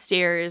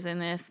upstairs in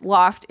this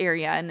loft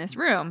area in this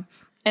room.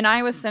 And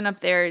I was sent up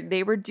there.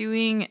 They were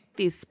doing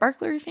these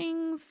sparkler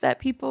things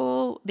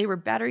they were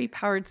battery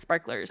powered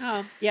sparklers.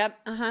 Oh, yep.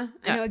 I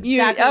know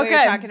exactly what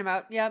you're talking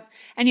about. Yep.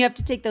 And you have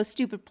to take those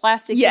stupid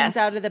plastic things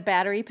out of the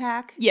battery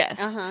pack. Yes.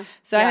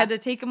 So I had to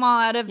take them all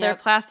out of their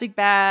plastic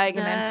bag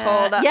and then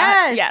pull the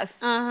yes.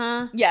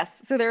 Yes.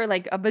 So there were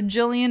like a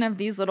bajillion of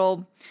these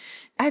little,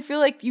 I feel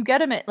like you get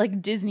them at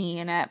like Disney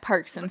and at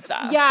parks and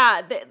stuff.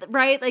 Yeah.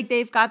 Right. Like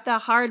they've got the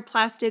hard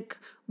plastic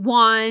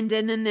wand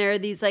and then there are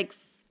these like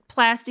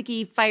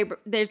plasticky fiber,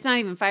 there's not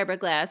even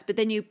fiberglass, but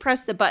then you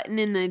press the button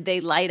and then they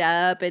light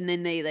up and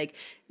then they like,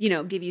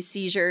 give you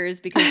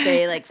seizures because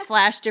they like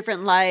flash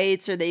different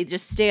lights or they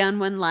just stay on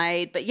one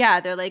light. But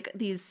yeah, they're like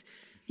these,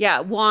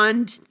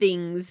 wand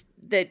things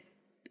that,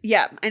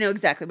 I know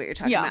exactly what you're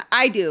talking about.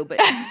 I do, but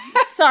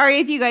sorry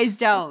if you guys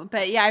don't.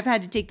 But yeah, I've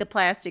had to take the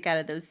plastic out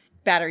of those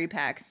battery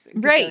packs a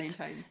bajillion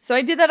times. So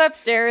I did that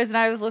upstairs and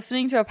I was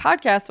listening to a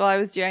podcast while I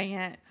was doing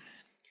it.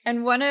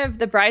 And one of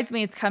the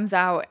bridesmaids comes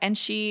out and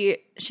she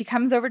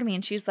comes over to me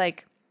and she's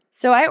like,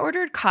 so I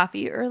ordered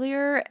coffee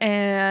earlier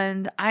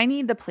and I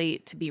need the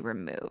plate to be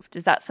removed.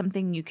 Is that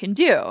something you can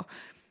do?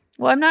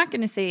 Well, I'm not going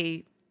to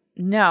say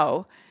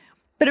no,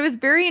 but it was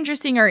very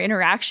interesting, our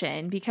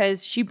interaction,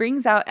 because she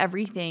brings out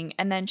everything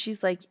and then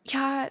she's like,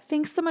 yeah,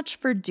 thanks so much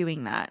for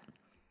doing that.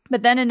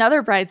 But then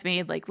another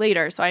bridesmaid like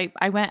later, so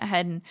I went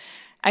ahead and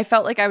I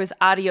felt like I was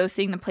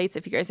adiosing the plates.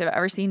 If you guys have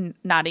ever seen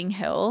Notting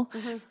Hill,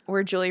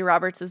 where Julia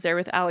Roberts is there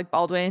with Alec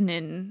Baldwin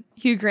and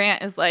Hugh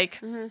Grant is like,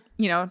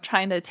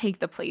 trying to take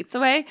the plates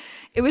away.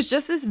 It was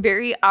just this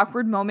very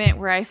awkward moment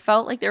where I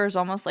felt like there was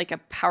almost like a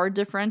power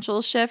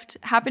differential shift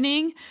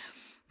happening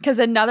because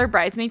another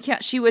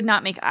bridesmaid she would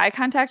not make eye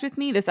contact with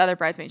me. This other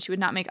bridesmaid, she would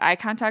not make eye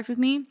contact with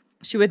me.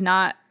 She would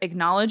not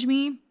acknowledge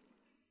me.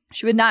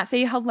 She would not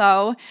say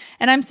hello.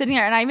 And I'm sitting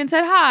there and I even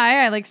said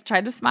hi. I like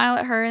tried to smile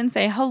at her and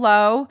say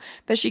hello,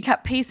 but she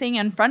kept pacing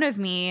in front of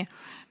me.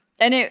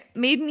 And it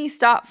made me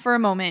stop for a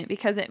moment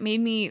because it made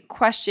me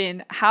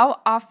question, how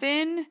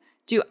often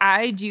do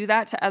I do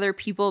that to other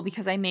people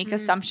because I make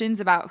assumptions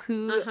about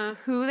who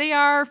they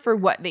are for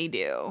what they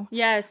do?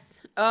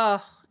 Yes.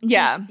 Oh.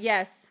 Yeah.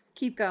 Yes.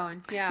 Keep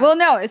going. Yeah. Well,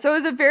 no. So it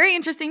was a very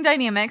interesting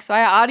dynamic. So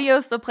I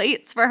adios the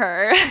plates for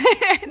her.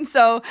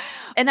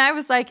 and I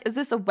was like, is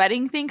this a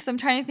wedding thing? Because I'm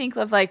trying to think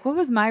of like, what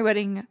was my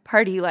wedding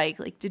party like?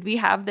 Like, did we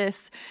have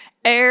this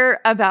air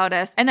about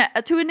us? And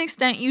to an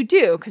extent you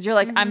do, because you're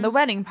like, I'm the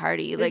wedding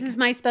party. This is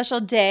my special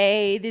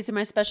day. These are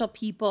my special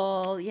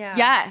people. Yeah.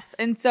 Yes.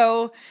 And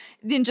so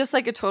then just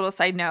like a total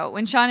side note,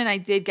 when Sean and I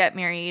did get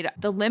married,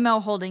 the limo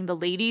holding the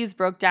ladies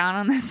broke down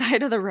on the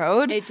side of the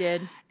road. It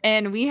did.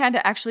 And we had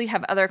to actually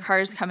have other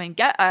cars come and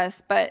get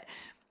us, but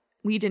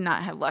we did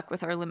not have luck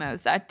with our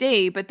limos that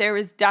day. But there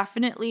was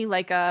definitely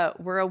like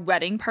we're a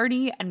wedding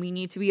party and we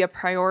need to be a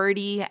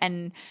priority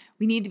and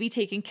we need to be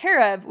taken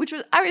care of, which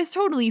I was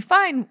totally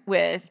fine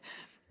with.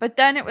 But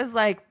then it was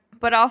like,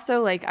 but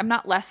also like I'm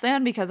not less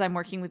than because I'm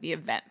working with the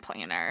event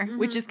planner,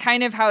 which is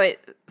kind of how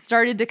it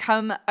started to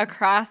come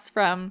across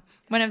from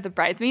one of the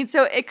bridesmaids.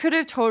 So it could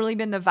have totally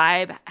been the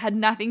vibe, had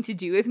nothing to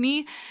do with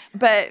me.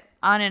 But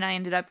Anna and I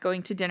ended up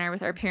going to dinner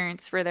with our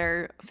parents for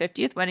their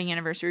 50th wedding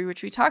anniversary,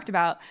 which we talked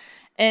about.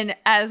 And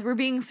as we're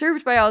being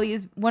served by all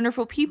these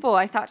wonderful people,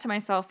 I thought to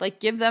myself, like,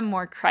 give them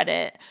more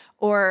credit.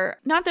 Or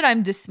not that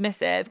I'm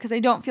dismissive, because I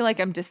don't feel like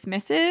I'm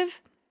dismissive,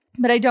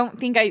 but I don't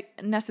think I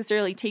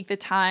necessarily take the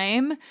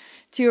time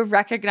to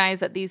recognize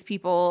that these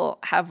people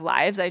have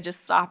lives. I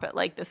just stop at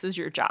like, this is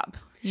your job.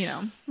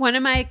 One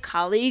of my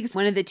colleagues,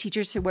 one of the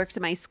teachers who works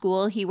at my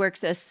school, he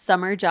works a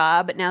summer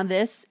job. Now,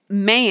 this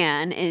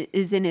man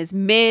is in his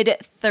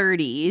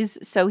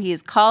mid-30s. So he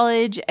is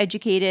college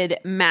educated,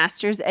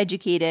 master's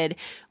educated,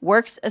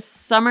 works a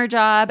summer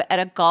job at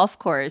a golf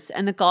course.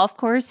 And the golf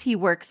course he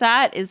works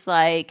at is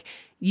like,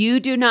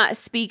 You do not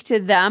speak to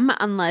them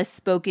unless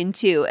spoken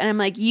to. And I'm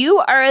like, you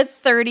are a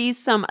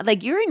 30-some,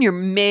 like you're in your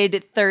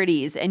mid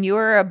 30s and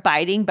you're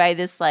abiding by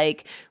this,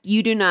 like,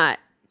 you do not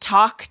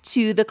talk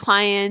to the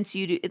clients,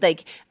 you do,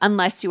 like,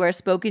 unless you are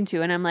spoken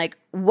to. And I'm like,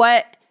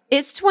 what?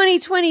 It's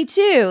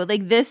 2022.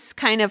 Like, this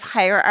kind of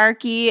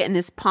hierarchy and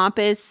this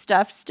pompous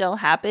stuff still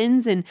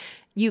happens. And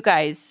you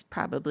guys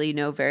probably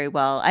know very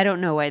well. I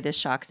don't know why this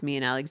shocks me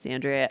in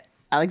Alexandria.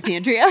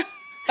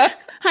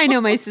 I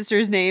know my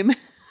sister's name.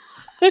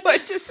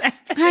 What just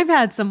happened? I've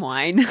had some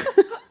wine.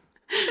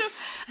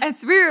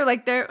 It's weird.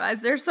 Like,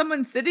 is there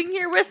someone sitting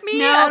here with me?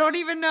 No. I don't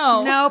even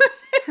know.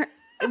 Nope.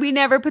 We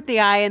never put the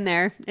I in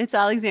there. It's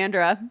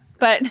Alexandra,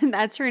 but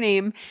that's her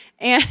name.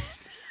 And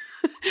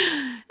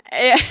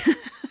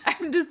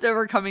I'm just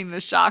overcoming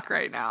the shock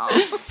right now.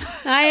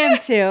 I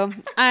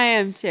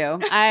am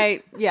too.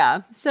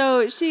 Yeah.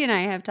 So she and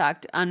I have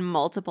talked on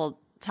multiple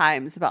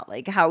times about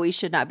like how we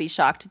should not be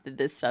shocked that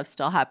this stuff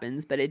still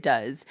happens, but it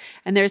does.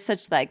 And there's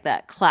such like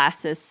that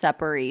classist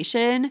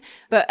separation.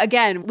 But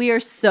again, we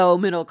are so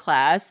middle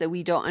class that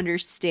we don't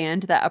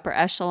understand the upper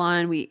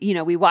echelon. We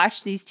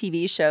watch these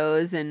TV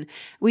shows and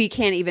we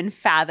can't even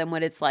fathom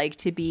what it's like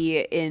to be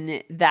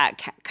in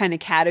that kind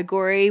of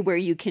category where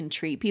you can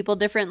treat people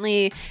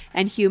differently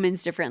and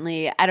humans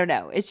differently. I don't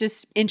know. It's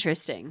just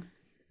interesting.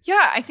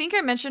 Yeah, I think I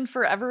mentioned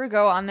forever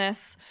ago on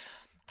this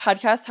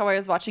podcast how I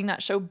was watching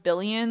that show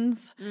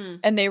Billions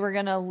and they were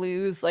going to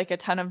lose like a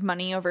ton of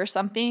money over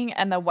something.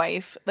 And the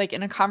wife, like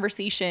in a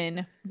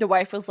conversation, the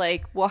wife was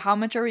like, well, how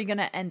much are we going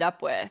to end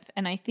up with?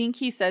 And I think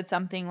he said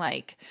something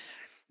like,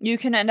 you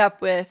can end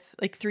up with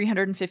like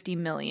 350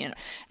 million.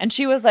 And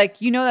she was like,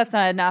 that's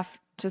not enough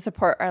to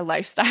support our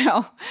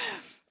lifestyle.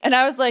 And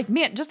I was like,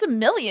 man, just $1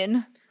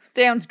 million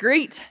sounds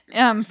great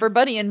for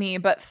Buddy and me,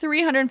 but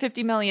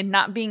 350 million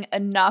not being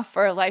enough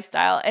for a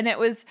lifestyle. And it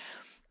was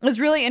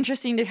really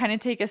interesting to kind of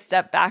take a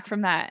step back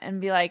from that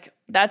and be like,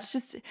 that's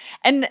just,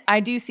 and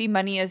I do see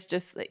money as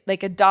just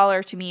like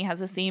 $1 to me has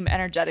the same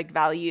energetic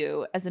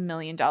value as $1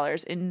 million.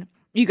 And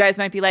you guys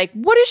might be like,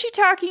 what is she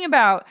talking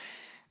about?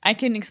 I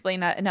can explain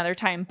that another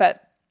time,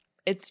 but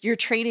you're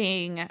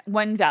trading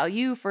one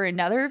value for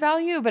another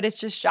value, but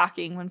it's just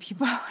shocking when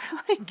people are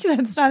like,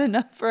 that's not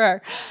enough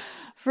for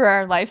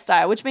our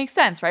lifestyle, which makes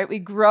sense, right? We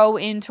grow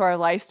into our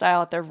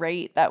lifestyle at the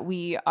rate that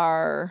we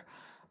are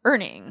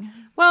earning.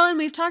 Well, and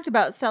we've talked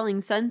about selling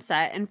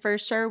sunset, and for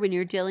sure when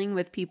you're dealing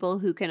with people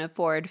who can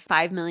afford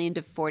 $5 million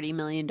to $40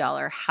 million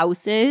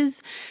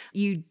houses,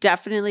 you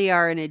definitely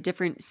are in a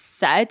different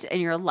set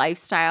and your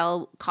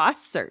lifestyle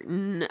costs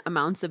certain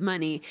amounts of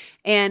money.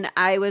 And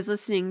I was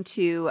listening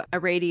to a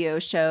radio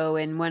show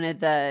and one of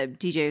the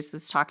DJs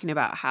was talking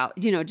about how,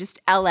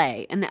 just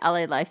LA and the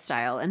LA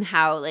lifestyle and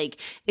how like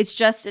it's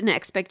just an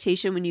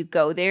expectation when you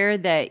go there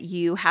that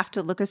you have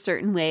to look a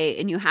certain way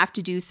and you have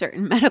to do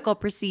certain medical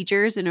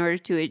procedures in order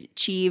to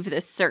achieve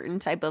this certain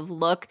type of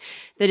look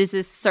that is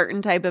this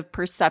certain type of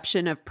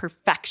perception of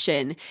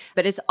perfection,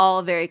 but it's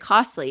all very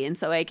costly. And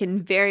so I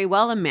can very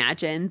well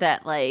imagine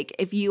that like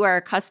if you are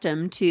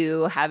accustomed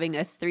to having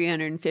a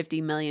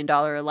 $350 million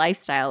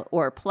lifestyle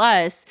or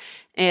plus,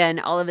 and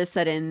all of a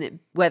sudden,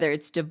 whether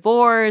it's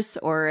divorce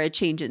or a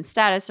change in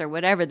status or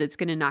whatever that's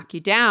going to knock you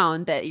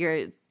down, that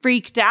you're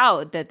freaked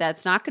out that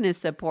that's not going to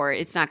support,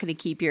 it's not going to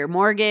keep your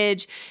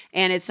mortgage,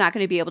 and it's not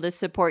going to be able to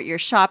support your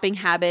shopping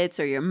habits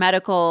or your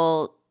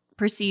medical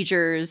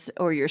procedures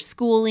or your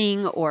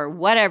schooling or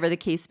whatever the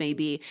case may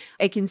be.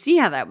 I can see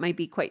how that might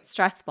be quite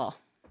stressful.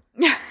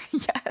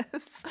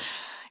 Yes.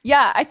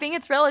 Yeah, I think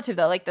it's relative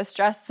though, like the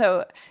stress.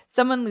 So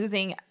someone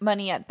losing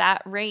money at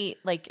that rate,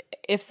 like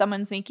if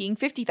someone's making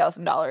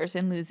 $50,000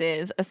 and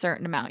loses a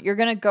certain amount, you're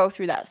going to go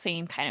through that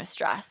same kind of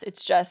stress.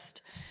 It's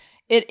just,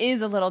 it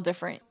is a little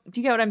different.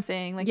 Do you get what I'm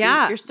saying? Like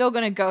you're still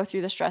going to go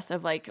through the stress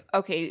of like,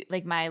 okay,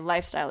 like my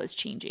lifestyle is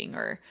changing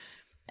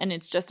and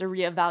it's just a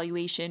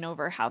reevaluation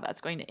over how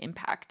that's going to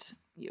impact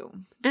you.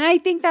 And I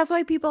think that's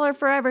why people are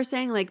forever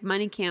saying like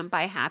money can't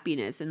buy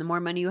happiness. And the more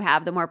money you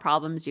have, the more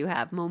problems you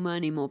have. More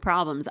money, more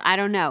problems. I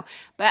don't know.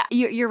 But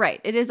you're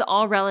right. It is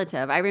all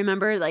relative. I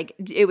remember like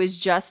it was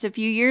just a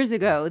few years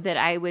ago that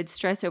I would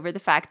stress over the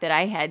fact that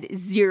I had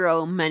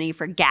zero money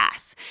for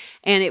gas.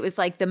 And it was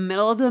like the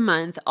middle of the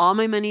month, all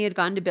my money had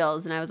gone to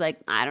bills. And I was like,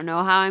 I don't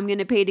know how I'm going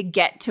to pay to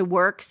get to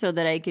work so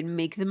that I can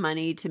make the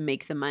money to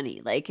make the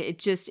money. Like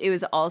it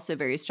was also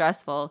very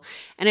stressful.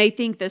 And I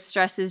think the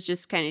stresses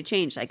just kind of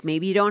changed. Like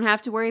maybe you don't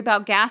have to worry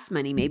about gas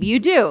money. Maybe you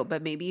do,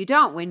 but maybe you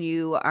don't when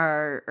you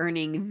are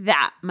earning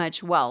that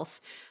much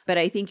wealth. But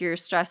I think your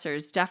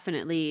stressors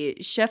definitely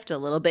shift a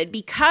little bit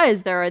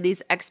because there are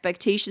these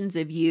expectations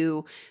of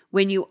you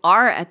when you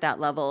are at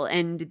that level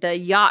and the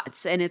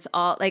yachts. And it's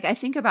all like, I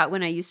think about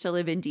when I used to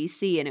live in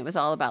DC and it was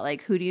all about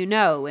like, who do you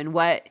know? And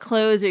what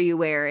clothes are you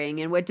wearing?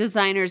 And what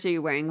designers are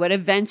you wearing? What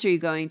events are you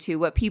going to?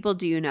 What people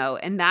do you know?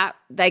 And that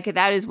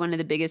is one of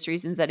the biggest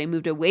reasons that I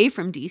moved away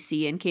from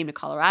DC and came to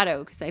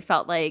Colorado, because I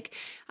felt like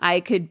I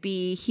could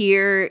be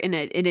here in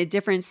a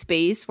different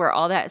space where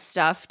all that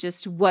stuff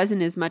just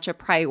wasn't as much a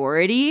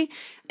priority. energy.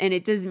 And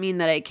it doesn't mean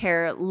that I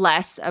care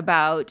less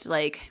about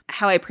like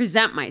how I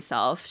present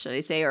myself, should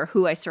I say, or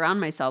who I surround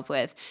myself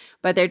with.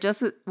 But there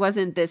just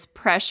wasn't this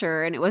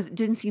pressure, and it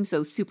didn't seem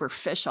so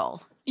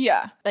superficial.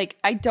 Yeah. Like,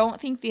 I don't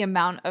think the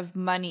amount of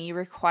money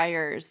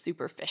requires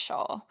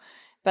superficial,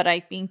 but I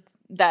think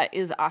that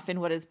is often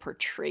what is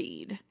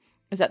portrayed,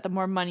 is that the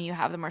more money you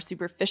have, the more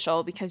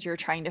superficial, because you're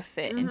trying to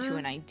fit into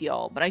an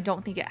ideal. But I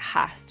don't think it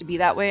has to be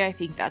that way. I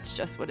think that's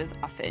just what is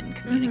often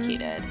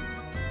communicated.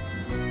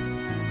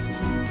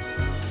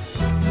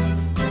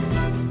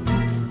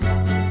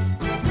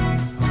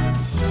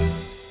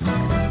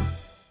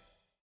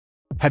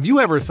 Have you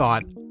ever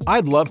thought,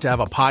 I'd love to have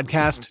a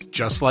podcast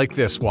just like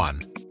this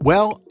one?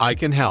 Well, I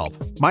can help.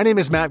 My name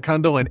is Matt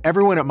Kundle, and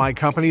everyone at my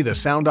company, the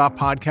Sound Off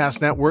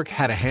Podcast Network,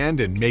 had a hand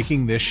in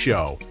making this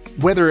show.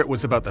 Whether it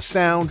was about the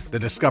sound, the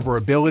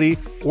discoverability,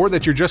 or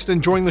that you're just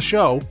enjoying the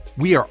show,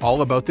 we are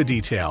all about the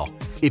detail.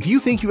 If you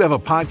think you have a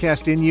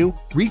podcast in you,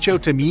 reach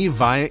out to me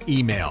via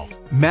email,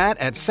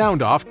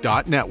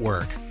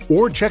 matt@soundoff.network,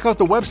 or check out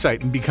the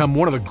website and become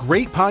one of the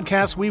great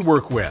podcasts we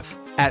work with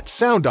at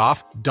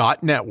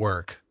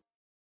soundoff.network.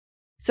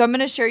 So I'm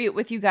going to share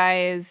with you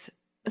guys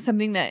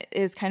something that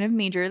is kind of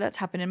major that's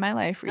happened in my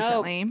life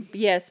recently. Oh,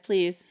 yes,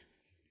 please.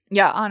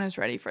 Yeah, Anna's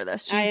ready for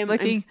this. I'm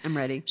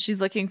ready. She's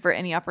looking for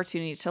any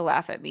opportunity to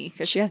laugh at me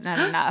because she hasn't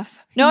had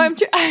enough. No, I'm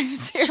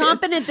serious.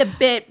 Chomping at the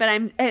bit, but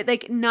I'm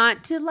like,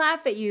 not to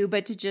laugh at you,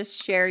 but to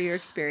just share your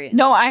experience.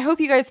 No, I hope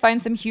you guys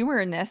find some humor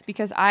in this,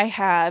 because I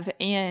have,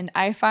 and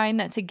I find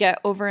that to get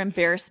over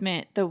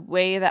embarrassment, the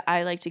way that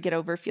I like to get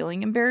over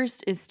feeling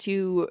embarrassed is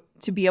to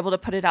be able to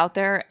put it out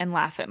there and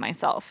laugh at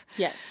myself.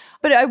 Yes.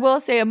 But I will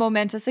say, a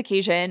momentous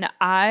occasion,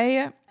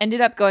 I ended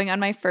up going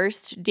on my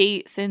first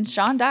date since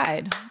Sean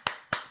died.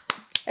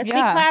 Let's be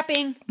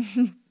clapping.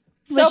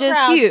 Which is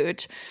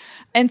huge.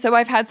 And so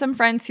I've had some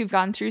friends who've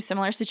gone through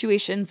similar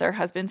situations. Their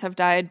husbands have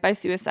died by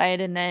suicide.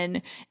 And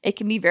then it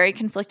can be very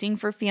conflicting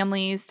for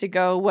families to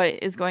go,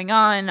 what is going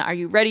on? Are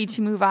you ready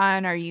to move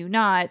on? Are you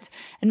not?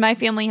 And my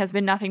family has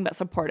been nothing but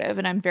supportive,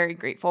 and I'm very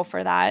grateful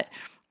for that.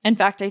 In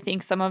fact, I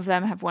think some of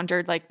them have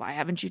wondered, like, why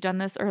haven't you done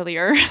this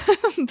earlier?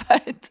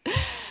 But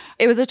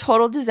it was a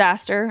total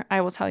disaster.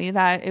 I will tell you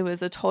that. It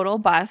was a total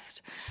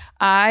bust.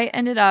 I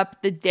ended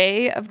up, the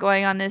day of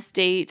going on this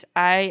date,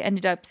 I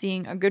ended up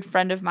seeing a good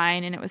friend of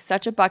mine, and it was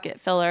such a bucket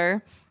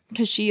filler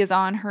because she is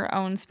on her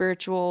own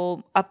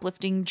spiritual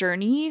uplifting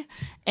journey.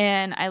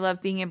 And I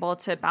love being able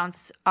to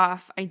bounce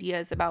off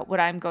ideas about what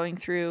I'm going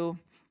through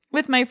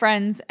with my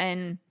friends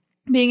and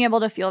being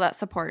able to feel that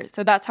support.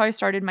 So that's how I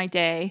started my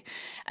day.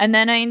 And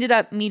then I ended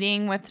up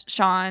meeting with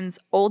Sean's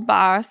old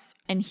boss,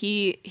 and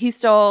he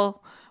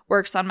still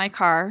works on my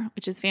car,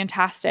 which is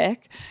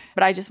fantastic.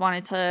 But I just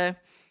wanted to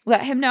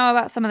let him know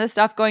about some of the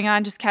stuff going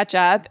on, just catch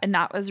up. And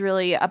that was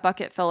really a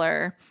bucket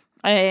filler.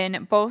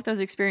 And both those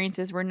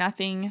experiences were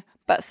nothing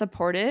but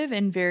supportive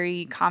and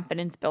very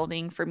confidence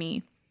building for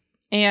me.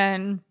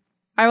 And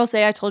I will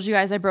say, I told you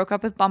guys I broke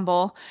up with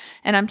Bumble,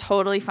 and I'm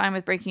totally fine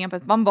with breaking up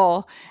with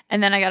Bumble.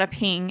 And then I got a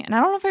ping, and I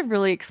don't know if I've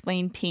really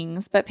explained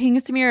pings, but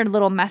pings to me are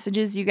little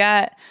messages you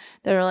get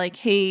that are like,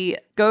 hey,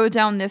 go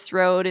down this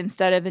road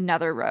instead of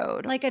another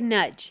road. Like a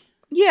nudge.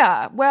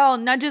 Yeah. Well,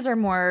 nudges are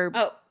more.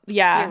 Oh,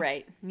 yeah. You're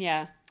right.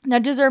 Yeah.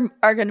 Nudges are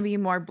going to be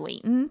more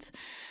blatant.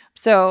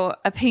 So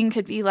a ping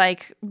could be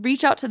like,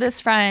 reach out to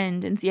this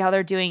friend and see how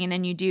they're doing. And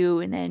then you do.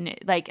 And then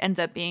it like ends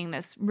up being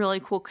this really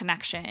cool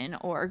connection.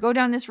 Or go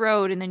down this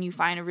road and then you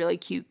find a really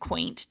cute,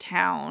 quaint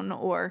town.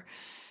 Or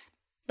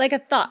like a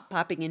thought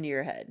popping into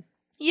your head.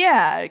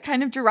 Yeah, it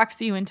kind of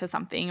directs you into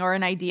something or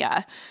an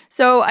idea.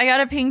 So I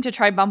got a ping to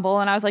try Bumble.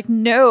 And I was like,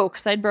 no,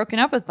 because I'd broken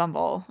up with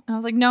Bumble. And I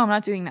was like, no, I'm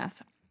not doing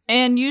this.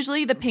 And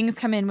usually the pings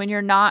come in when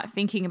you're not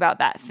thinking about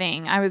that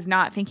thing. I was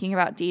not thinking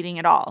about dating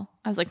at all.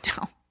 I was like,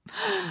 no.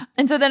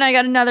 And so then I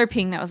got another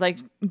ping that was like,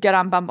 get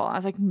on Bumble. I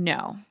was like,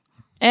 no.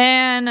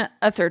 And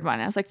a third one.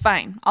 I was like,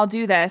 fine, I'll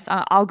do this.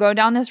 I'll go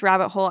down this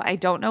rabbit hole. I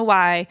don't know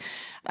why.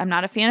 I'm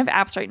not a fan of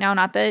apps right now.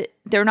 Not that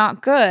they're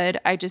not good.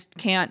 I just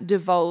can't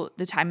devote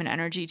the time and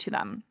energy to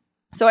them.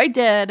 So I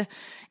did.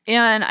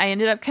 And I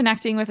ended up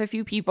connecting with a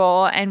few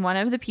people. And one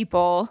of the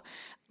people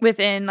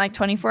within like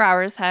 24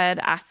 hours had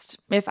asked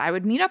if I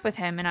would meet up with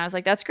him. And I was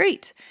like, that's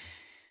great.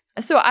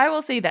 So I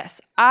will say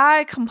this.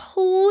 I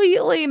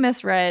completely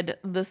misread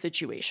the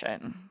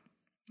situation.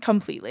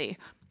 Completely.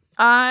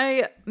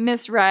 I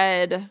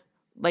misread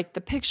like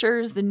the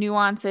pictures, the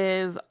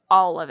nuances,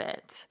 all of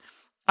it.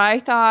 I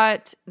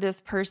thought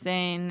this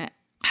person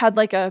had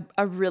like a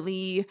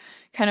really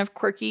kind of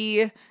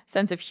quirky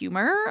sense of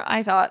humor.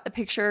 I thought the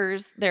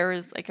pictures, there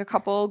was like a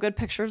couple good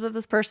pictures of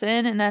this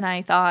person. And then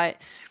I thought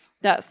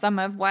that some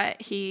of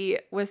what he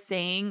was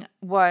saying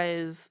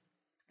was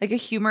like a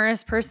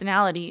humorous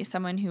personality,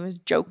 someone who was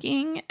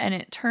joking, and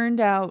it turned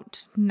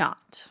out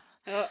not.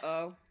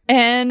 Uh-oh.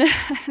 And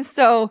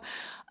so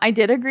I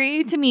did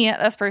agree to meet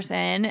this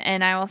person,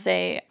 and I will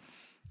say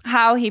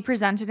how he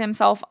presented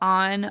himself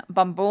on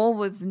Bumble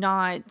was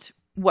not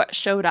what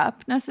showed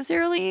up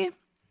necessarily.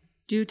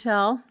 Do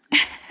tell.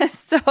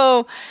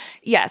 So,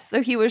 yes.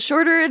 So he was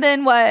shorter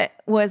than what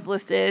was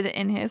listed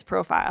in his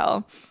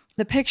profile.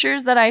 The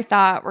pictures that I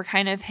thought were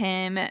kind of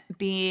him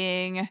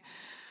being,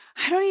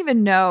 I don't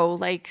even know,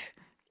 like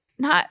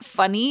not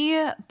funny,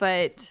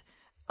 but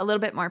a little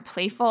bit more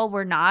playful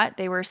were not.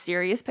 They were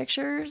serious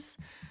pictures.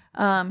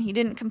 He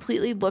didn't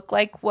completely look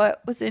like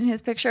what was in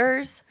his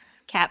pictures.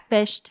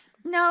 Catfished.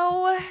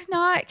 No,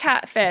 not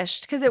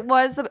catfished, because it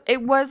was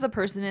the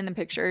person in the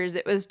pictures.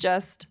 It was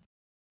just,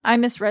 I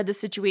misread the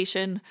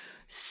situation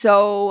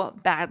so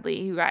badly,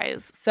 you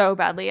guys, so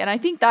badly. And I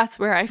think that's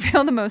where I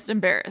feel the most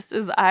embarrassed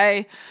is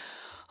I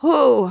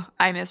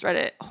misread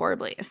it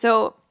horribly.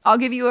 So I'll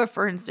give you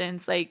for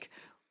instance, like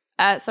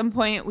at some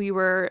point we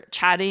were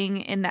chatting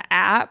in the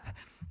app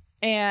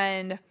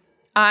and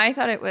I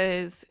thought it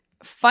was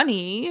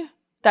funny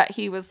that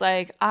he was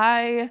like,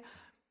 I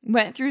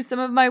went through some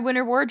of my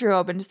winter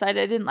wardrobe and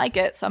decided I didn't like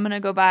it. So I'm going to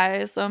go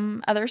buy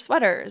some other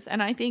sweaters.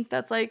 And I think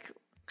that's like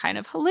kind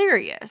of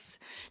hilarious.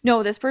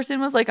 No, this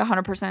person was like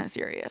 100%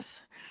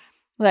 serious.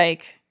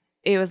 Like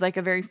it was like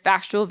a very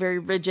factual, very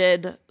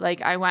rigid,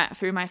 like I went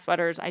through my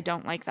sweaters. I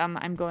don't like them.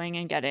 I'm going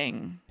and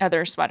getting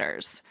other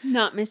sweaters.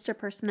 Not Mr.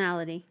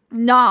 Personality.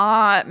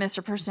 Not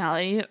Mr.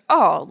 Personality at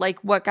all. Like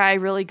what guy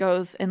really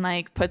goes and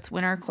like puts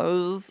winter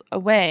clothes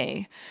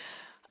away?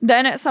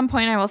 Then at some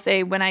point I will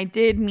say when I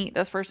did meet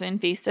this person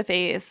face to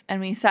face and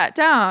we sat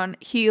down,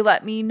 he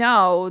let me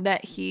know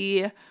that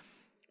he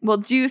will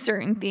do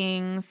certain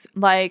things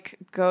like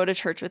go to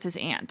church with his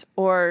aunt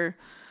or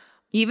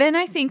even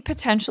I think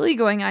potentially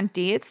going on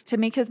dates to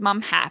make his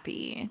mom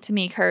happy, to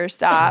make her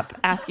stop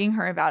asking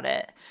her about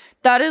it.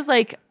 That is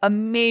like a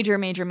major,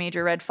 major,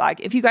 major red flag.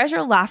 If you guys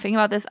are laughing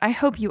about this, I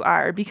hope you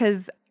are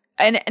because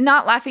and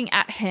not laughing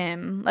at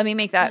him. Let me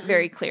make that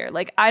very clear.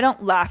 Like, I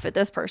don't laugh at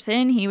this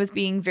person. He was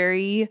being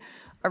very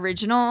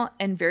original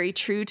and very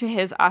true to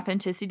his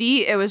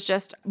authenticity. It was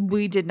just,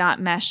 we did not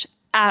mesh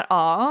at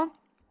all.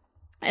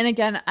 And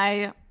again,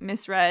 I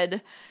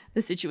misread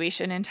the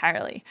situation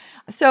entirely.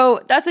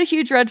 So that's a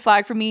huge red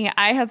flag for me.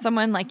 I had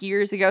someone like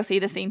years ago say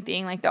the same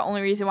thing. Like the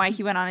only reason why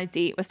he went on a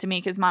date was to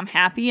make his mom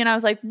happy. And I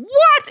was like,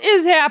 what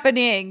is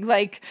happening?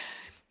 Like,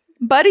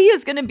 Buddy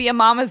is going to be a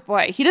mama's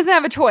boy. He doesn't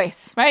have a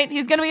choice, right?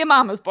 He's going to be a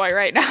mama's boy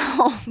right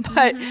now.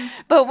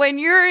 But when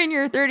you're in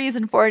your 30s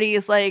and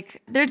 40s,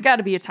 like there's got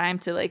to be a time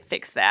to like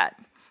fix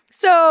that.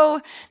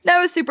 So that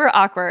was super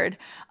awkward.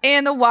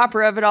 And the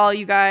whopper of it all,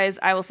 you guys,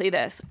 I will say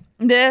this.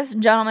 This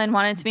gentleman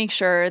wanted to make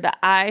sure that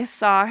I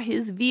saw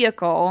his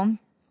vehicle,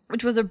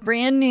 which was a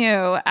brand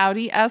new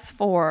Audi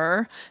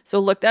S4.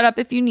 So look that up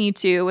if you need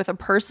to, with a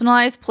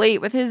personalized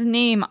plate with his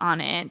name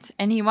on it.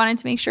 And he wanted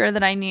to make sure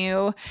that I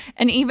knew.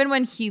 And even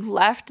when he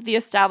left the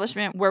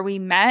establishment where we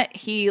met,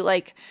 he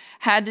like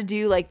had to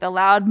do like the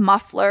loud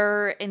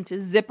muffler and to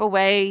zip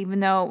away,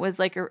 even though it was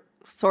like a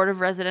sort of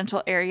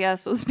residential area.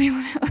 So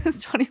it was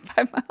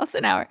 25 miles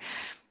an hour.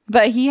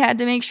 But he had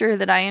to make sure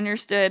that I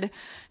understood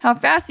how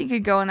fast he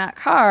could go in that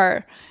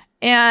car.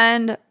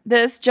 And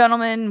this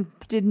gentleman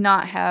did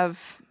not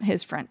have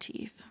his front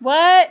teeth.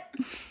 What?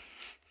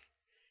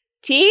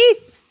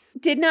 Teeth?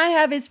 Did not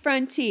have his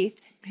front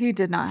teeth. He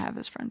did not have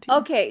his front teeth.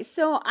 Okay,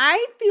 so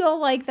I feel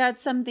like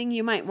that's something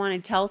you might want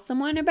to tell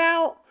someone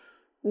about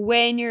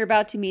when you're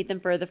about to meet them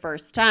for the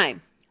first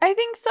time. I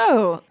think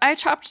so. I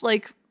chopped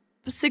like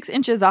 6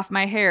 inches off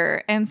my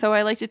hair. And so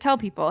I like to tell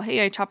people,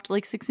 hey, I chopped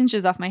like 6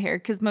 inches off my hair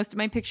because most of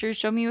my pictures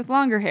show me with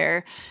longer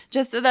hair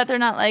just so that they're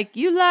not like,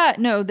 you lie.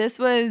 No, this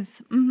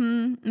was,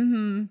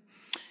 And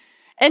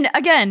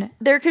again,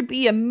 there could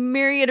be a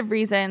myriad of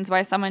reasons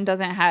why someone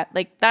doesn't have,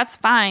 like, that's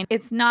fine.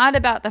 It's not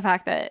about the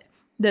fact that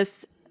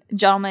this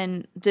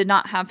gentleman did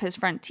not have his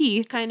front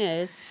teeth. Kind of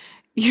is.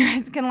 You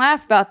guys can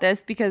laugh about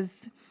this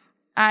because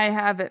I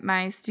have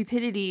my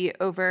stupidity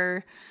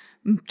over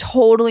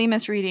totally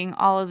misreading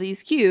all of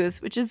these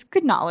cues, which is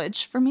good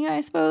knowledge for me, I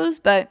suppose.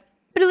 But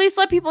at least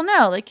let people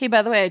know, like, hey,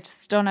 by the way, I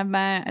don't have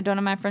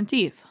my front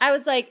teeth. I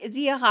was like, is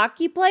he a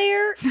hockey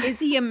player? Is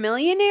he a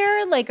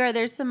millionaire? Like, are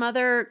there some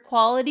other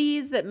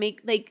qualities that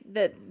make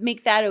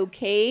that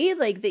okay?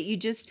 Like that you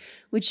just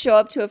would show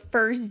up to a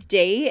first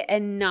date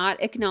and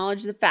not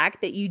acknowledge the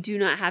fact that you do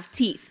not have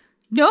teeth?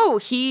 No,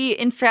 he,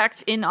 in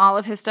fact, in all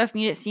of his stuff,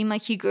 made it seem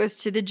like he goes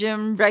to the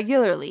gym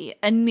regularly.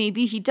 And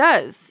maybe he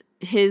does.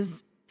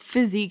 His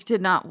physique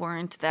did not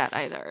warrant that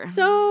either.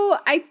 So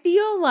I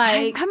feel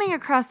like I'm coming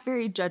across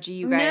very judgy,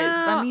 you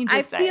guys. Let me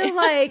just say. I feel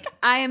like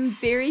I am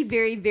very,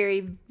 very,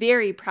 very,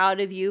 very proud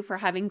of you for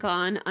having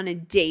gone on a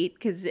date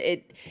because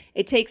it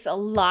takes a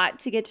lot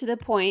to get to the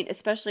point,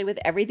 especially with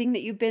everything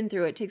that you've been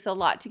through. It takes a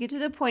lot to get to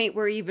the point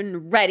where you're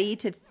even ready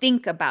to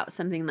think about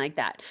something like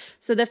that.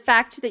 So the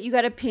fact that you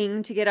got a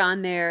ping to get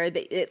on there,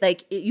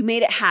 that you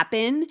made it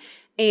happen.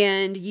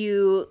 And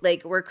you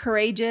were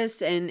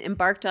courageous and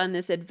embarked on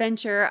this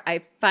adventure,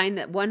 I find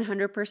that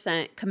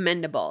 100%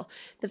 commendable.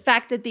 The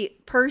fact that the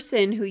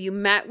person who you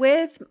met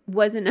with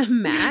wasn't a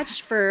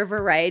match for a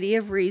variety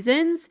of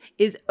reasons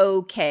is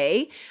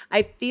okay.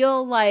 I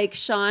feel like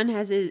Sean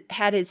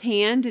had his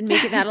hand in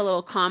making that a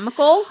little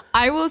comical.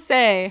 I will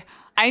say,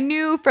 I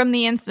knew from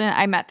the instant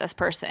I met this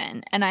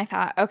person, and I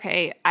thought,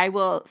 okay, I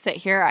will sit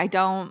here. I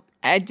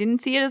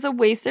didn't see it as a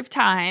waste of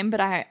time, but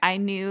I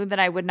knew that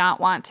I would not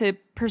want to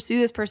pursue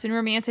this person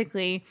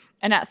romantically.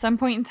 And at some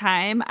point in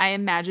time, I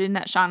imagined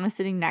that Sean was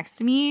sitting next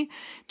to me,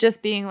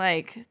 just being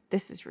like,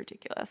 this is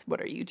ridiculous. What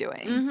are you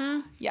doing?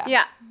 Mm-hmm. Yeah.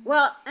 Yeah.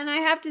 Well, and I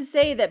have to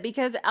say that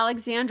because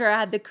Alexandra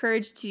had the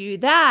courage to do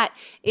that,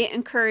 it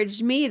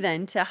encouraged me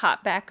then to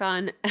hop back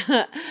on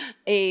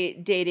a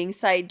dating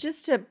site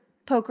just to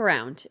poke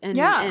around and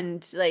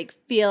like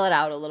feel it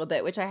out a little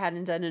bit, which I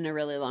hadn't done in a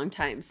really long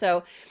time.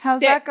 So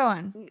how's that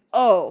going?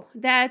 Oh,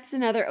 that's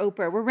another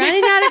Oprah. We're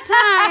running out of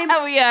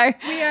time.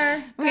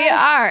 We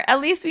are. At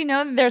least we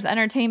know that there's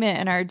entertainment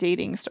in our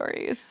dating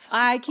stories.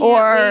 I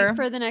can't wait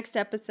for the next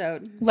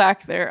episode.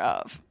 Lack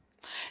thereof.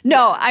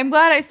 No, I'm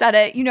glad I said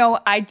it. You know,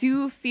 I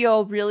do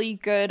feel really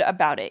good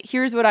about it.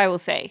 Here's what I will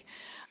say.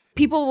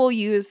 People will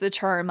use the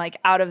term like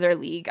out of their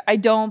league. I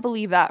don't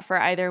believe that for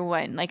either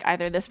one, like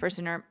either this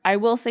person or I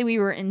will say we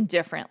were in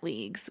different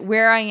leagues.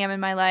 Where I am in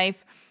my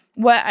life,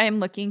 what I am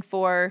looking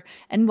for,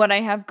 and what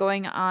I have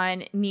going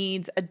on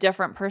needs a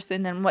different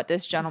person than what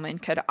this gentleman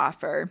could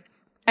offer.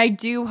 I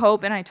do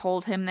hope, and I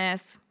told him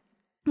this,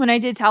 when I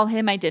did tell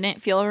him I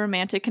didn't feel a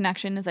romantic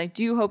connection, is I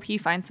do hope he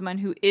finds someone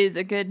who is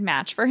a good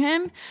match for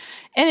him.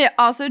 And it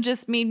also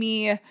just made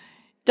me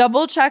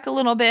double check a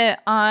little bit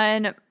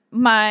on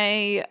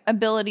my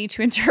ability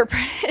to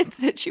interpret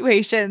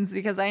situations,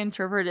 because I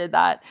interpreted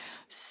that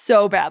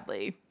so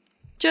badly.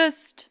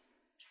 Just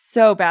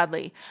so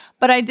badly.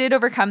 But I did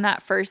overcome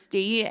that first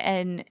date,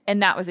 and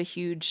that was a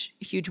huge,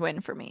 huge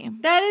win for me.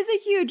 That is a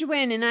huge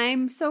win, and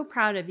I'm so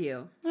proud of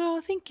you.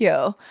 Oh, thank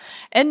you.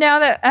 And now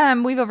that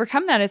we've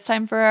overcome that, it's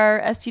time for our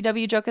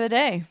STW joke of the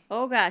day.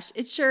 Oh gosh,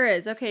 it sure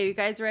is. Okay, you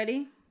guys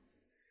ready?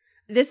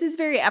 This is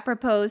very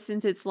apropos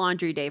since it's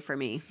laundry day for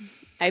me.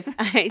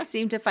 I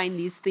seem to find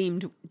these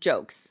themed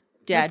jokes,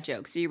 dad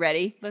jokes. Are you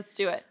ready? Let's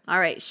do it. All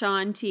right,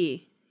 Sean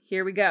T.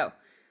 Here we go.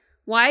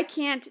 Why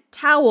can't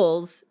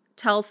towels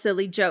tell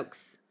silly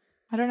jokes?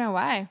 I don't know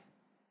why.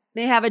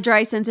 They have a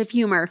dry sense of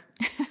humor.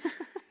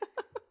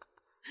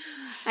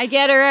 I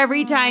get her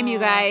every time, you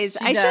guys.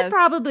 I should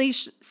probably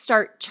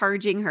start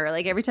charging her.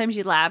 Like every time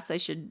she laughs, I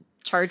should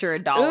charge her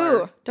 $1.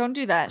 Ooh, don't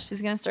do that.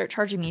 She's going to start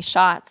charging me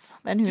shots.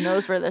 Then who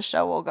knows where this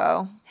show will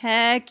go.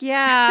 Heck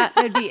yeah.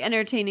 That would be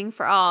entertaining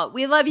for all.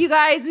 We love you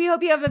guys. We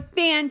hope you have a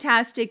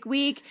fantastic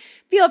week.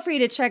 Feel free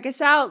to check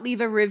us out. Leave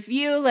a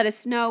review. Let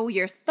us know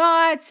your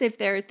thoughts. If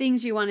there are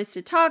things you want us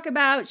to talk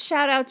about,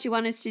 shout outs you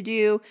want us to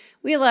do.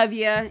 We love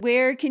you.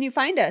 Where can you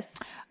find us?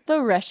 The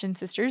Russian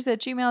Sisters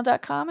at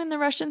gmail.com and the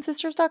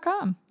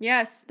RussianSisters.com.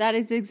 Yes, that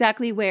is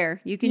exactly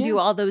where you can do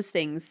all those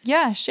things.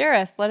 Yeah, share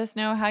us. Let us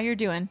know how you're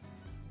doing.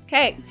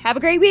 Okay, have a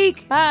great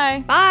week.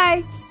 Bye.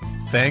 Bye.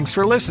 Thanks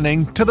for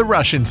listening to the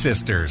Russian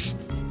Sisters.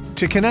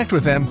 To connect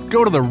with them,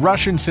 go to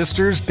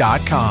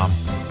therussiansisters.com.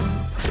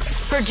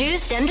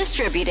 Produced and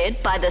distributed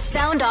by the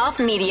Sound Off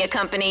Media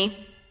Company.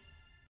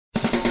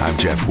 I'm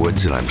Jeff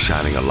Woods, and I'm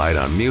shining a light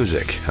on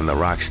music and the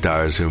rock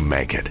stars who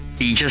make it.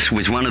 He just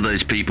was one of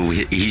those people,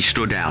 he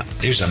stood out.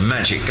 He was a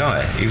magic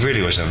guy. He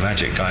really was a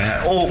magic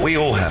guy. We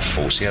all have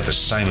faults. He had the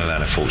same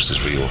amount of faults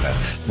as we all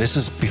have. This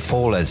was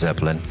before Led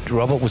Zeppelin.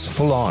 Robert was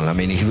full on. I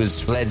mean, he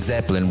was Led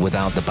Zeppelin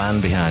without the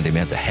band behind him. He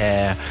had the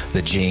hair,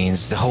 the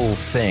jeans, the whole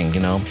thing, you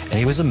know. And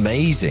he was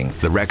amazing.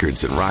 The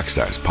Records and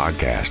Rockstars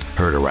podcast,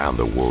 heard around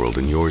the world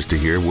and yours to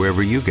hear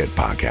wherever you get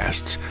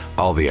podcasts.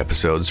 All the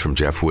episodes from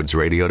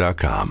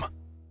JeffWoodsRadio.com.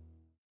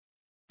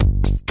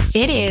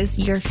 It is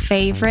your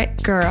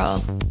favorite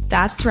girl.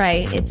 That's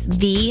right, it's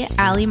the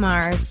Allie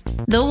Mars,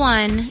 the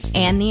one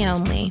and the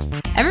only.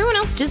 Everyone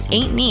else just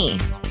ain't me.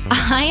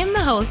 I am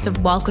the host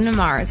of Welcome to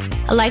Mars,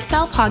 a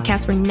lifestyle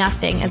podcast where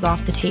nothing is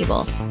off the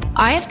table.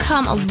 I have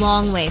come a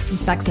long way from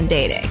sex and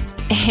dating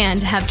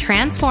and have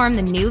transformed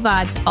the new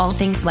vibe to all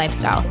things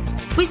lifestyle.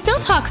 We still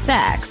talk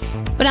sex,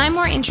 but I'm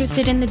more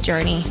interested in the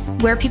journey,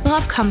 where people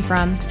have come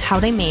from,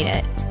 how they made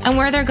it, and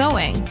where they're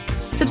going.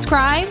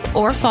 Subscribe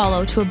or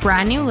follow to a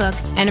brand new look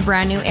and a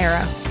brand new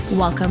era.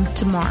 Welcome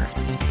to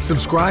Mars.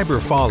 Subscribe or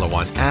follow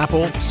on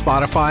Apple,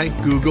 Spotify,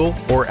 Google,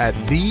 or at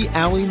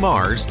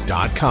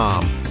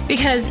thealliemars.com.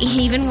 Because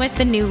even with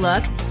the new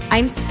look,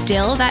 I'm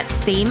still that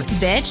same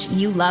bitch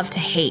you love to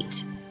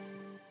hate.